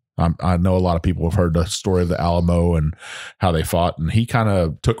 I know a lot of people have heard the story of the Alamo and how they fought, and he kind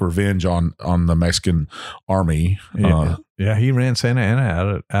of took revenge on the Mexican army. Yeah, he ran Santa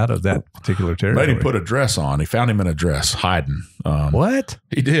Ana out of that particular territory. Made him put a dress on. He found him in a dress, hiding. What?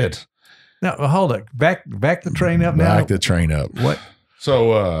 He did. No, hold it. Back the train up now. Back the train up. What?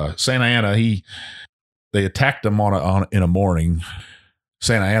 So Santa Ana, they attacked him in a morning.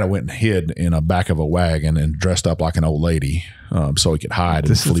 Santa Ana went and hid in the back of a wagon and dressed up like an old lady, so he could hide.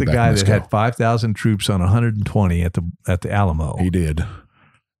 This is the guy that had 5,000 troops on 120 at the Alamo. He did,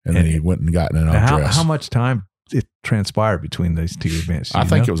 and then he went and got in an dress. How much time it transpired between these two events? I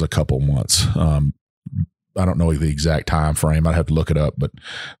think it was a couple months. I don't know the exact time frame. I'd have to look it up, but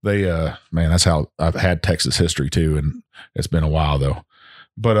they, that's how I've had Texas history too, and it's been a while though.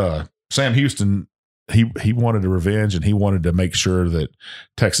 But Sam Houston, he wanted a revenge, and he wanted to make sure that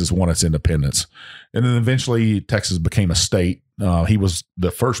Texas won its independence. And then eventually Texas became a state. He was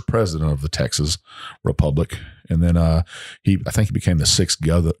the first president of the Texas Republic. And then I think he became the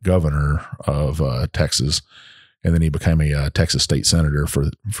 6th governor of Texas. And then he became a Texas state senator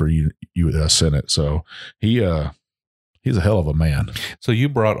for U.S. Senate. So he's a hell of a man. So you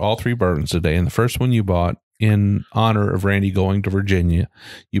brought all 3 bourbons today, and the first one you bought in honor of Randy going to Virginia,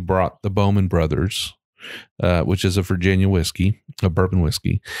 you brought the Bowman Brothers, which is a Virginia whiskey, a bourbon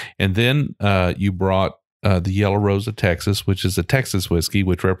whiskey. And then you brought the Yellow Rose of Texas, which is a Texas whiskey,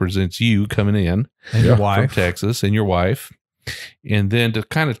 which represents you coming in And your from wife. Texas and your wife. And then to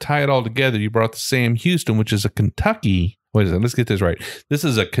kind of tie it all together, you brought the Sam Houston, which is a Kentucky. Wait a second, let's get this right. This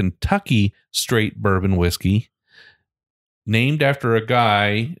is a Kentucky straight bourbon whiskey named after a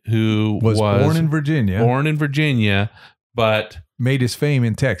guy who was born in Virginia, but made his fame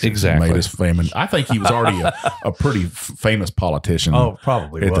in Texas. Exactly. Made his fame. And I think he was already a pretty famous politician. Oh,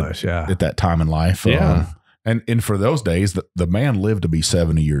 probably at was. at that time in life. Yeah. And for those days, the man lived to be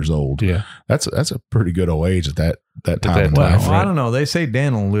 70 years old. yeah, That's a pretty good old age at that time that in time. life. Well, I don't know. They say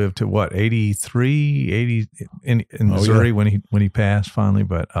Dan will live to what, 83, 80 in Missouri when he passed finally.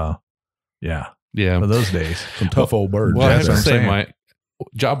 But yeah, for those days, Some tough old birds. Well, I have That's to what I'm say, saying. Mike,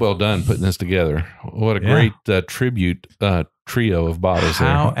 job well done putting this together. What a great tribute trio of bottles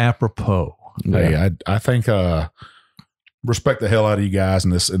how there. apropos. Hey, I think respect the hell out of you guys in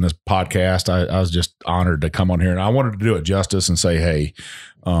this podcast. I was just honored to come on here, and I wanted to do it justice and say, hey,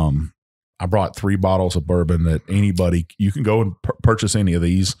 I brought 3 bottles of bourbon that anybody, you can go and purchase any of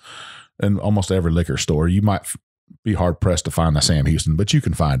these in almost every liquor store. You might be hard pressed to find the Sam Houston, but you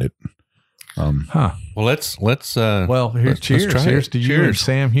can find it. Well, let's here, cheers. try Here's it. to you Cheers. and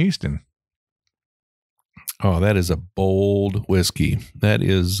Sam Houston. Oh, that is a bold whiskey. That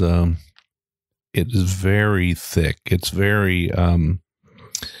is, it is very thick. It's very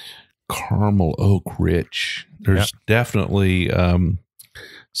caramel oak rich. There's definitely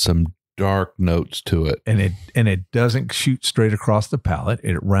some dark notes to it. And it doesn't shoot straight across the palate.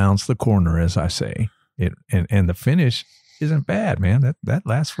 It rounds the corner, as I say. And the finish isn't bad, man. That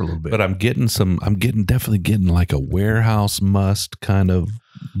lasts for a little bit. But I'm definitely getting like a warehouse must kind of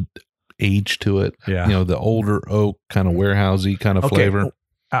age to it. Yeah. You know, the older oak kind of warehousey kind of flavor.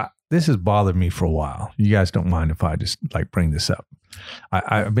 This has bothered me for a while. You guys don't mind if I just bring this up.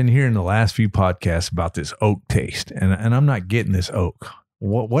 I've been hearing the last few podcasts about this oak taste, and I'm not getting this oak.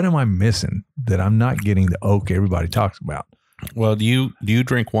 What am I missing that I'm not getting the oak everybody talks about? Well, do you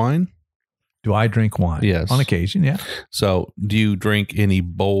drink wine? Do I drink wine? Yes. On occasion, yeah. So do you drink any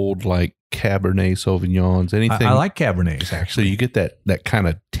bold like Cabernet Sauvignons, anything? I like Cabernets, So actually. you get that kind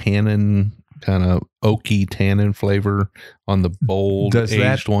of tannin, kind of oaky tannin flavor on the bold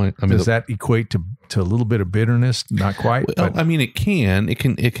aged wine. I mean, does that equate to a little bit of bitterness? Not quite. Well, but I mean, it can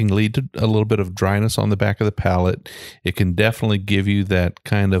lead to a little bit of dryness on the back of the palate. It can definitely give you that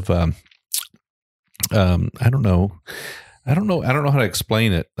kind of, I don't know how to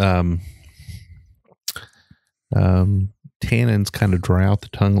explain it. Tannins kind of dry out the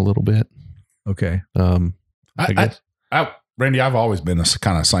tongue a little bit. okay. I guess. Randy, I've always been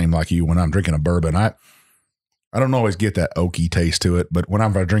kind of same like you when I'm drinking a bourbon. I don't always get that oaky taste to it, but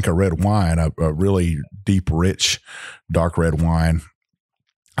whenever I drink a red wine, a really deep, rich, dark red wine,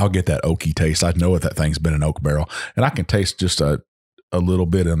 I'll get that oaky taste. I know that thing's been an oak barrel, and I can taste just a little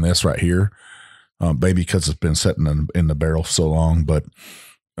bit in this right here, maybe because it's been sitting in the barrel so long. But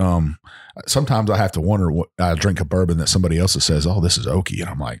sometimes I have to wonder what I drink a bourbon that somebody else says, "Oh, this is oaky," and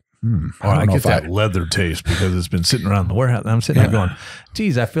I'm like, I get that leather taste because it's been sitting around the warehouse. And I'm sitting there going,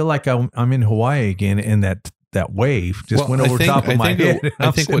 geez, I feel like I'm in Hawaii again, and that wave just went over top of my head.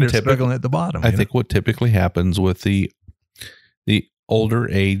 I think what struggling at the bottom. I think what typically happens with the older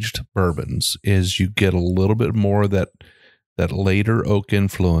aged bourbons is you get a little bit more of that later oak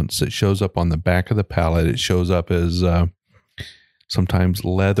influence that shows up on the back of the palate. It shows up as sometimes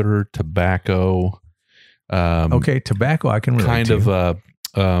leather, tobacco. Tobacco I can relate kind to. of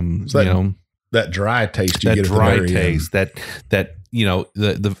that dry taste. That dry taste. That you know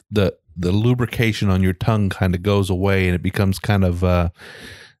the lubrication on your tongue kind of goes away, and it becomes kind of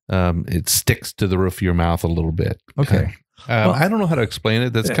it sticks to the roof of your mouth a little bit. Okay. Well, I don't know how to explain it.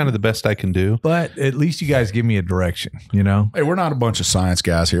 That's kind of the best I can do. But at least you guys give me a direction, you know? Hey, we're not a bunch of science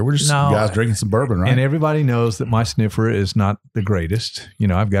guys here. We're just guys drinking some bourbon, right? And everybody knows that my sniffer is not the greatest. You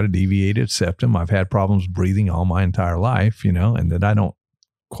know, I've got a deviated septum. I've had problems breathing all my entire life, you know, and that I don't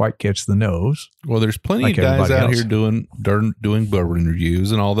quite catch the nose. Well, there's plenty like of guys out else. here doing bourbon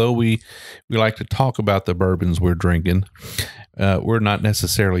reviews, and although we like to talk about the bourbons we're drinking, we're not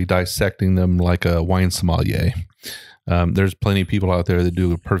necessarily dissecting them like a wine sommelier. There's plenty of people out there that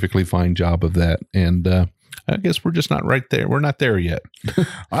do a perfectly fine job of that, and I guess we're just not right there. We're not there yet.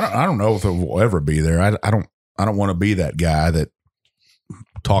 I don't know if it will ever be there. I don't want to be that guy that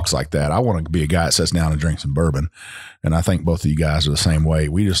talks like that. I want to be a guy that sits down and drinks some bourbon, and I think both of you guys are the same way.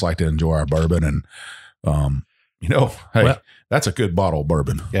 We just like to enjoy our bourbon, and that's a good bottle of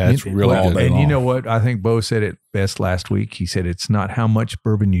bourbon. Yeah, it's really all good. day And long. you know what? I think Bo said it best last week. He said, it's not how much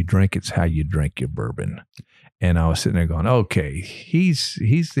bourbon you drink, it's how you drink your bourbon. And I was sitting there going, okay, he's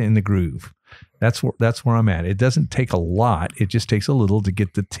in the groove. that's where I'm at. It doesn't take a lot. It just takes a little to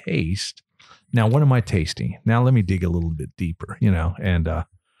get the taste. Now, what am I tasting? Now, let me dig a little bit deeper, and,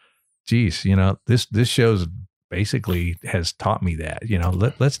 geez, this show's basically has taught me that,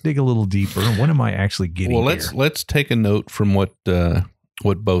 let's dig a little deeper. What am I actually getting? Well, let's take a note from what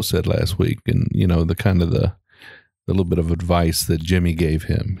Bo said last week, and the kind of the little bit of advice that Jimmy gave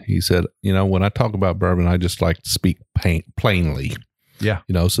him. He said, when I talk about bourbon, I just like to speak plainly. Yeah.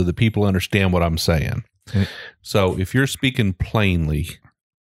 So that people understand what I'm saying. Okay. So if you're speaking plainly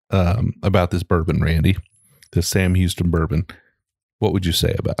about this bourbon, Randy, this Sam Houston bourbon, what would you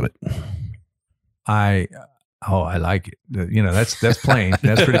say about it? I like it. That's plain.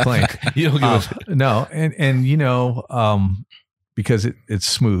 That's pretty plain. No. And because it's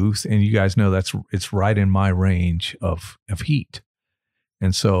smooth, and you guys know it's right in my range of heat.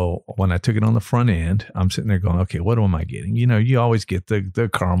 And so when I took it on the front end, I'm sitting there going, okay, what am I getting? You always get the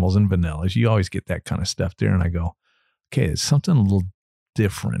caramels and vanillas. You always get that kind of stuff there. And I go, okay, it's something a little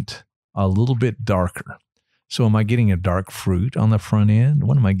different, a little bit darker. So am I getting a dark fruit on the front end?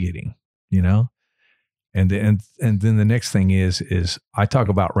 What am I getting? And then the next thing is I talk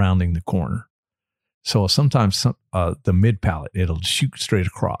about rounding the corner. So sometimes the mid palate, it'll shoot straight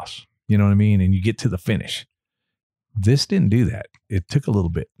across, you know what I mean? And you get to the finish. This didn't do that. It took a little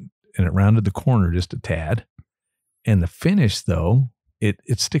bit, and it rounded the corner just a tad. And the finish, though,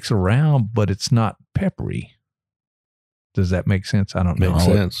 it sticks around, but it's not peppery. Does that make sense? I don't know. Makes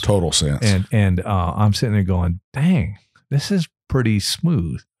sense. Total sense. And I'm sitting there going, dang, this is pretty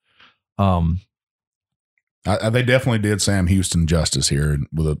smooth. They definitely did Sam Houston justice here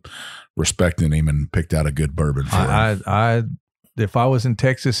with respecting him and picked out a good bourbon for him. If I was in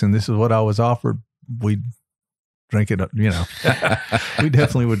Texas and this is what I was offered, we'd drink it. We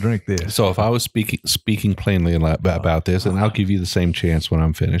definitely would drink this. So if I was speaking plainly about this, and I'll give you the same chance when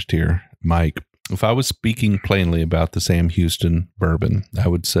I'm finished here, Mike. If I was speaking plainly about the Sam Houston bourbon, I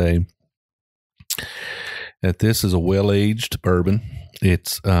would say that this is a well-aged bourbon.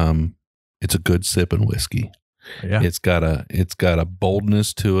 It's a good sipping whiskey. Yeah. It's got a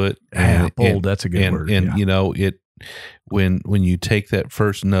boldness to it. Bold. That's a good word. And when you take that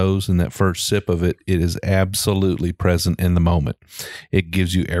first nose and that first sip of it, it is absolutely present in the moment. It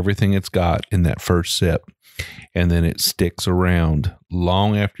gives you everything it's got in that first sip, and then it sticks around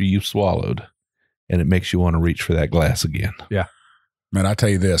long after you've swallowed, and it makes you want to reach for that glass again. Yeah. Man, I tell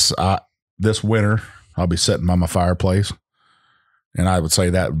you this, this winter, I'll be sitting by my fireplace, and I would say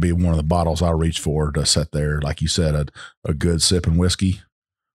that would be one of the bottles I'll reach for to sit there, like you said, a good sipping whiskey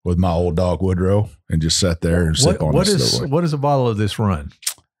with my old dog Woodrow, and just sit there and sip on it. What does a bottle of this run?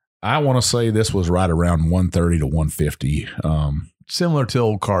 I want to say this was right around 130 to 150. Similar to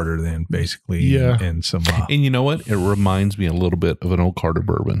Old Carter then, basically. Yeah. And some and you know what? It reminds me a little bit of an Old Carter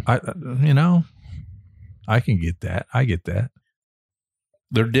bourbon. I can get that. I get that.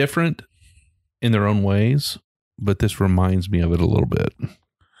 They're different in their own ways, but this reminds me of it a little bit.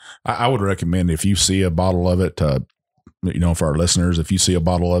 I would recommend, if you see a bottle of it, for our listeners, if you see a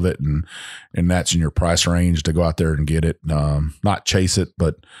bottle of it and that's in your price range, to go out there and get it, not chase it,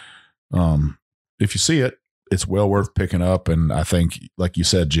 but if you see it, it's well worth picking up. And I think, like you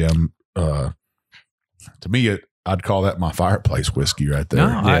said, Jim, to me, I'd call that my fireplace whiskey right there.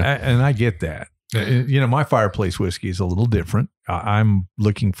 No, yeah. I get that. My fireplace whiskey is a little different. I'm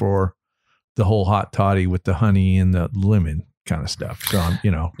looking for the whole hot toddy with the honey and the lemon kind of stuff. So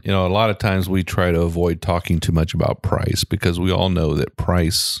a lot of times we try to avoid talking too much about price, because we all know that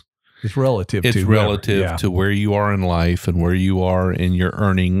price is relative. It's relative to where you are in life and where you are in your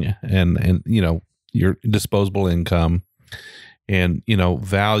earning and your disposable income, and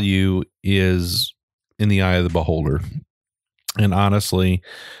value is in the eye of the beholder. And honestly,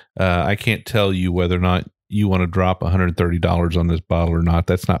 I can't tell you whether or not you want to drop $130 on this bottle or not.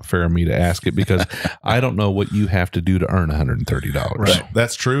 That's not fair of me to ask it, because I don't know what you have to do to earn $130. Right.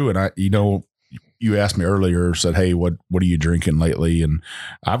 That's true. And you asked me earlier, said, hey, what are you drinking lately? And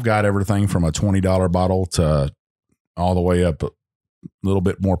I've got everything from a $20 bottle to all the way up a little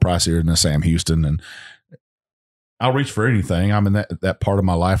bit more pricier than the Sam Houston. And I'll reach for anything. I'm in that part of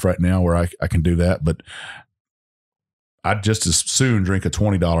my life right now where I can do that, but I'd just as soon drink a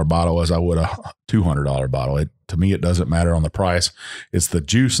 $20 bottle as I would a $200 bottle. To me, it doesn't matter on the price. It's the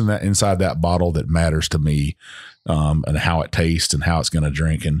juice inside that bottle that matters to me, and how it tastes and how it's going to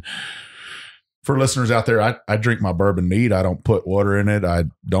drink. And for listeners out there, I drink my bourbon neat. I don't put water in it. I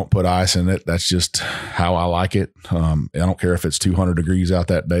don't put ice in it. That's just how I like it. I don't care if it's 200 degrees out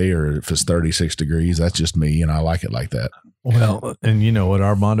that day or if it's 36 degrees. That's just me, and I like it like that. Well, and you know what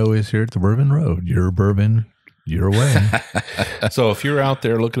our motto is here at the Bourbon Road: your bourbon, Your way. So if you're out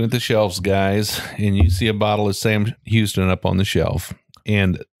there looking at the shelves, guys, and you see a bottle of Sam Houston up on the shelf,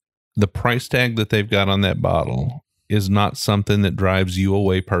 and the price tag that they've got on that bottle is not something that drives you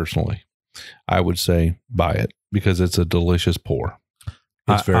away personally, I would say buy it because it's a delicious pour.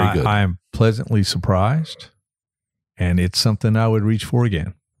 It's very good. I am pleasantly surprised, and it's something I would reach for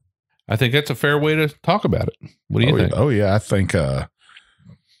again. I think that's a fair way to talk about it. What do you think? Oh, yeah. I think, man,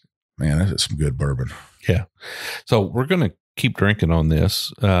 that's some good bourbon. Yeah. So we're going to keep drinking on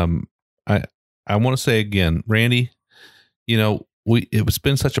this. I want to say again, Randy, you know, it's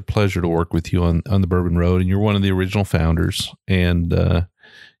been such a pleasure to work with you on the Bourbon Road, and you're one of the original founders. And,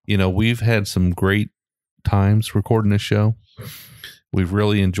 you know, we've had some great times recording this show. We've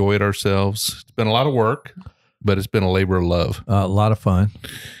really enjoyed ourselves. It's been a lot of work, but it's been a labor of love. A lot of fun.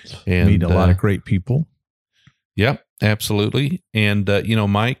 And meet a lot of great people. Yep, absolutely. And, you know,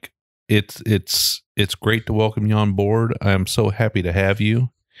 Mike, it's great to welcome you on board. I'm so happy to have you.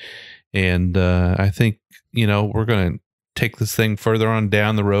 And I think, you know, we're going to take this thing further on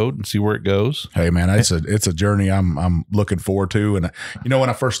down the road and see where it goes. Hey man, it's a journey I'm looking forward to. And you know, when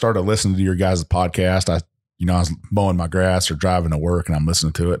I first started listening to your guys' podcast, I was mowing my grass or driving to work and I'm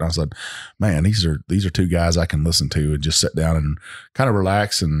listening to it. And I said, man, these are two guys I can listen to and just sit down and kind of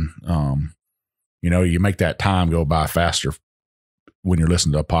relax. And, you know, you make that time go by faster when you're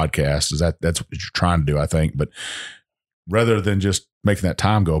listening to a podcast. That's what you're trying to do, I think. But rather than just making that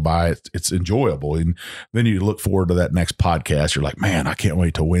time go by, it's enjoyable. And then you look forward to that next podcast. You're like, man, I can't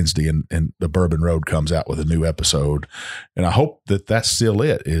wait till Wednesday and the Bourbon Road comes out with a new episode. And I hope that that's still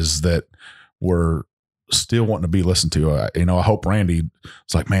it, is that we're still wanting to be listened to. You know, I hope Randy,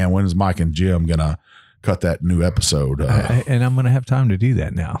 it's like, man, when is Mike and Jim going to cut that new episode? And I'm going to have time to do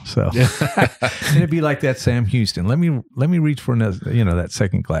that now. So and it'd be like that Sam Houston. Let me reach for another, you know, that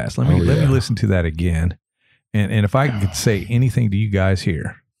second glass. Let me listen to that again. And if I could say anything to you guys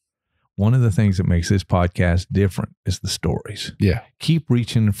here, one of the things that makes this podcast different is the stories. Yeah. Keep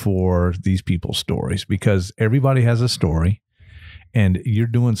reaching for these people's stories, because everybody has a story, and you're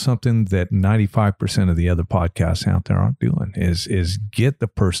doing something that 95% of the other podcasts out there aren't doing, is get the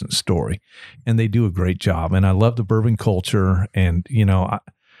person's story. And they do a great job. And I love the bourbon culture. And, you know,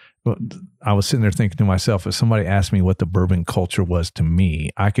 I was sitting there thinking to myself, if somebody asked me what the bourbon culture was to me,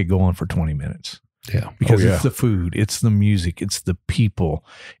 I could go on for 20 minutes. Yeah. Because it's the food, it's the music, it's the people,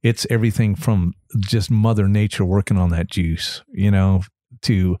 it's everything from just Mother Nature working on that juice, you know,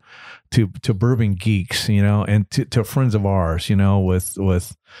 to bourbon geeks, you know, and to friends of ours, you know, with,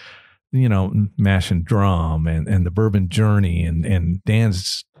 you know, Mash and Drum and the Bourbon Journey and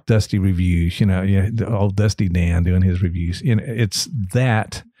Dan's Dusty reviews, you know, old Dusty Dan doing his reviews. You know, it's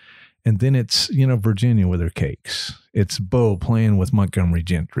that. And then it's, you know, Virginia with her cakes. It's Bo playing with Montgomery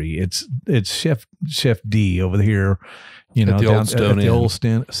Gentry. It's Chef D over here, you know, down at the old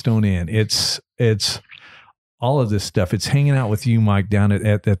Stone Inn. It's all of this stuff. It's hanging out with you, Mike, down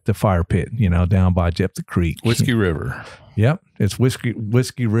at the fire pit, you know, down by Jeff the Creek. Whiskey River. Yep. It's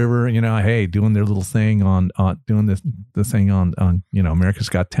Whiskey River, you know, hey, doing their little thing on doing the thing on, you know, America's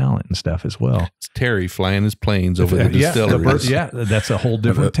Got Talent and stuff as well. It's Terry flying his planes over the distilleries. That's a whole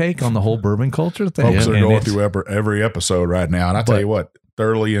different take on the whole bourbon culture thing. Folks are going through every episode right now. And I tell you what,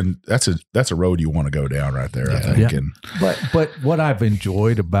 thoroughly, and that's a road you want to go down right there, I think. Yeah. And but what I've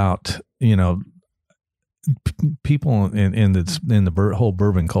enjoyed about, you know, people in the whole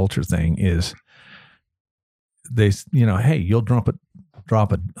bourbon culture thing is they, you know, hey, you'll drop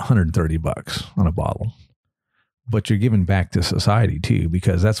 $130 on a bottle, but you're giving back to society too,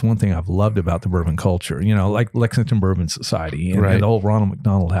 because that's one thing I've loved about the bourbon culture, you know, like Lexington Bourbon Society and the whole Ronald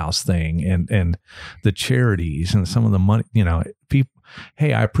McDonald House thing and the charities and some of the money, you know, people,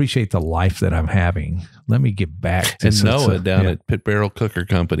 hey, I appreciate the life that I'm having. Let me give back to and Noah down at Pit Barrel Cooker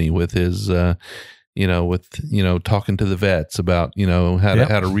Company with his, talking to the vets about, you know, how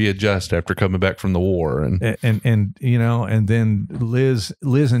to readjust after coming back from the war and you know, and then Liz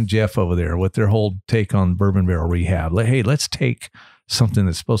and Jeff over there with their whole take on bourbon barrel rehab. Like, hey, let's take something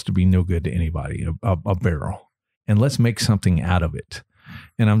that's supposed to be no good to anybody, a barrel, and let's make something out of it.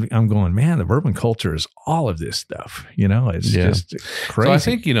 And I'm going, man, the bourbon culture is all of this stuff, you know, it's just crazy.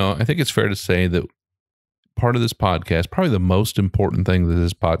 So I think it's fair to say that part of this podcast, probably the most important thing that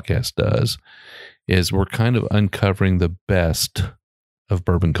this podcast does, is we're kind of uncovering the best of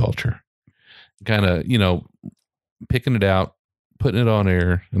bourbon culture, kind of, you know, picking it out, putting it on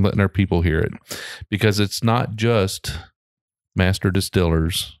air and letting our people hear it, because it's not just master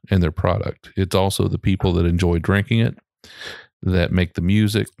distillers and their product. It's also the people that enjoy drinking it, that make the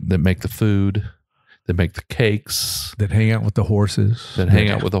music, that make the food, that make the cakes, that hang out with the horses,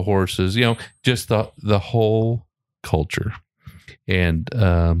 just the whole culture. And,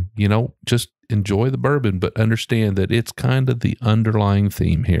 just enjoy the bourbon, but understand that it's kind of the underlying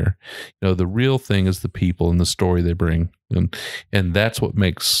theme here. The real thing is the people and the story they bring. And that's what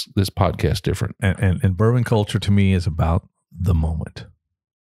makes this podcast different. And bourbon culture to me is about the moment.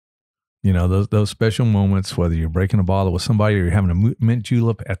 Those special moments, whether you're breaking a bottle with somebody or you're having a mint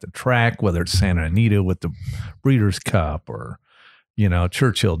julep at the track, whether it's Santa Anita with the Breeders' Cup or,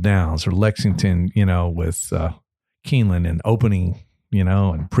 Churchill Downs or Lexington, with Keeneland and opening,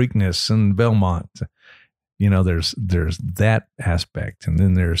 and Preakness and Belmont. There's that aspect, and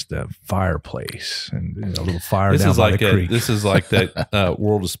then there's the fireplace and a little fire down by the creek. This is like that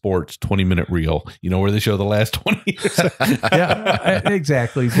World of Sports 20-minute reel, where they show the last 20 years. Yeah,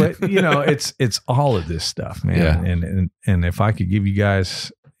 exactly. But it's all of this stuff, man. Yeah. And if I could give you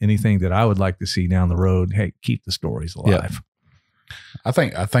guys anything that I would like to see down the road, hey, keep the stories alive. Yeah. I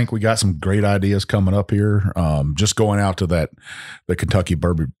think we got some great ideas coming up here. Just going out to the Kentucky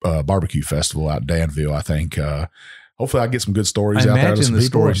Barbecue Festival out in Danville. I think hopefully I get some good stories out there. Imagine the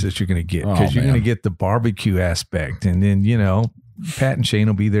stories that you're going to get, because you're going to get the barbecue aspect, and then Pat and Shane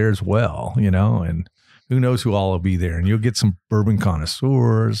will be there as well. And who knows who all will be there, and you'll get some bourbon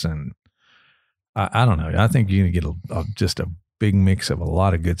connoisseurs, and I don't know. I think you're going to get just a big mix of a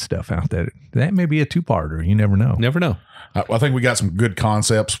lot of good stuff out there. That may be a two-parter. You never know. Never know. I think we got some good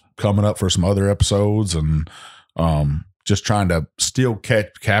concepts coming up for some other episodes, and just trying to still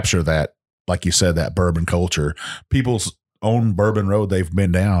capture that, like you said, that bourbon culture, people's own Bourbon Road they've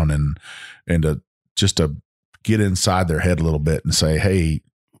been down, and to get inside their head a little bit and say, hey,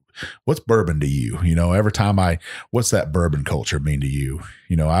 what's bourbon to you? Every time what's that bourbon culture mean to you?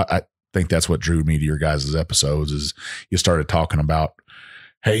 I think that's what drew me to your guys' episodes, is you started talking about,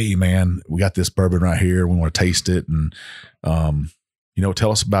 hey man, we got this bourbon right here. We want to taste it. And,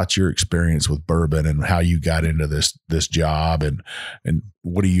 tell us about your experience with bourbon and how you got into this job, and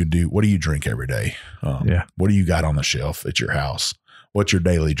what do you do? What do you drink every day? What do you got on the shelf at your house? What's your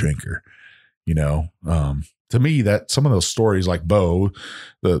daily drinker? To me, that some of those stories, like Bo,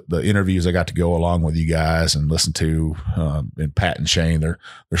 the interviews I got to go along with you guys and listen to, and Pat and Shane, their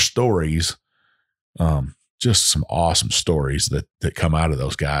stories, just some awesome stories that come out of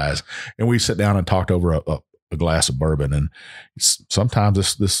those guys. And we sit down and talked over a glass of bourbon, and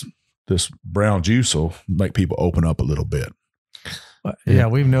sometimes this brown juice will make people open up a little bit. Yeah,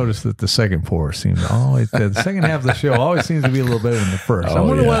 we've noticed that the second pour seems always, the second half of the show always seems to be a little better than the first. I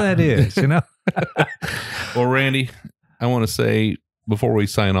wonder why that is, Well, Randy, I want to say before we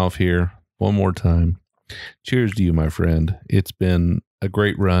sign off here one more time, cheers to you, my friend. It's been a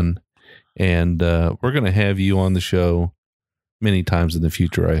great run, and we're going to have you on the show many times in the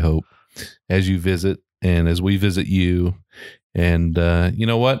future, I hope, as you visit and as we visit you. And you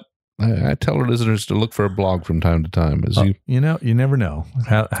know what? I tell our listeners to look for a blog from time to time. You never know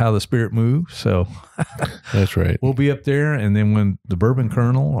how the spirit moves. So that's right. We'll be up there, and then when the Bourbon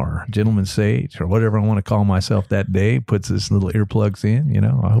Colonel or Gentleman Sage or whatever I want to call myself that day puts his little earplugs in,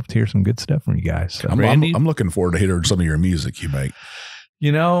 I hope to hear some good stuff from you guys. So. I'm looking forward to hearing some of your music you make.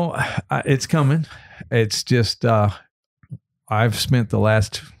 It's coming. It's just I've spent the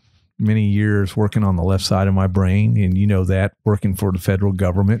last many years working on the left side of my brain, and that working for the federal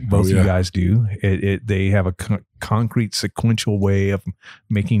government, both you guys do. They have a concrete sequential way of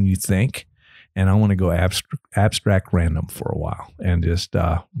making you think, and I want to go abstract random for a while and just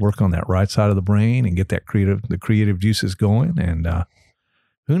work on that right side of the brain and get the creative juices going, and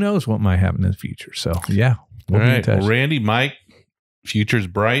who knows what might happen in the future. So we'll be in touch. Well, Randy, Mike, future's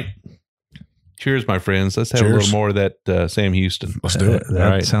bright. Cheers, my friends. Let's have a little more of that Sam Houston. Let's do it.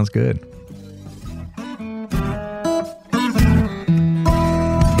 That sounds good.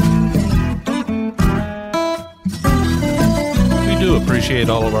 We do appreciate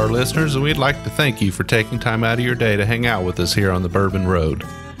all of our listeners, and we'd like to thank you for taking time out of your day to hang out with us here on the Bourbon Road.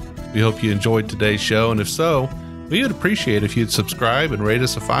 We hope you enjoyed today's show, and if so, we would appreciate if you'd subscribe and rate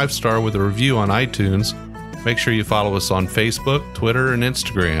us a 5-star with a review on iTunes. Make sure you follow us on Facebook, Twitter, and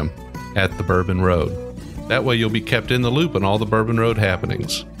Instagram at the Bourbon Road. That way you'll be kept in the loop on all the Bourbon Road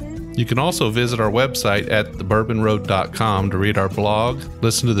happenings. You can also visit our website at thebourbonroad.com to read our blog,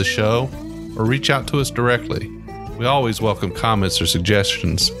 listen to the show, or reach out to us directly. We always welcome comments or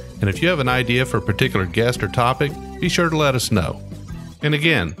suggestions, and if you have an idea for a particular guest or topic, be sure to let us know. And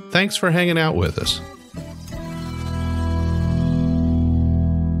again, thanks for hanging out with us.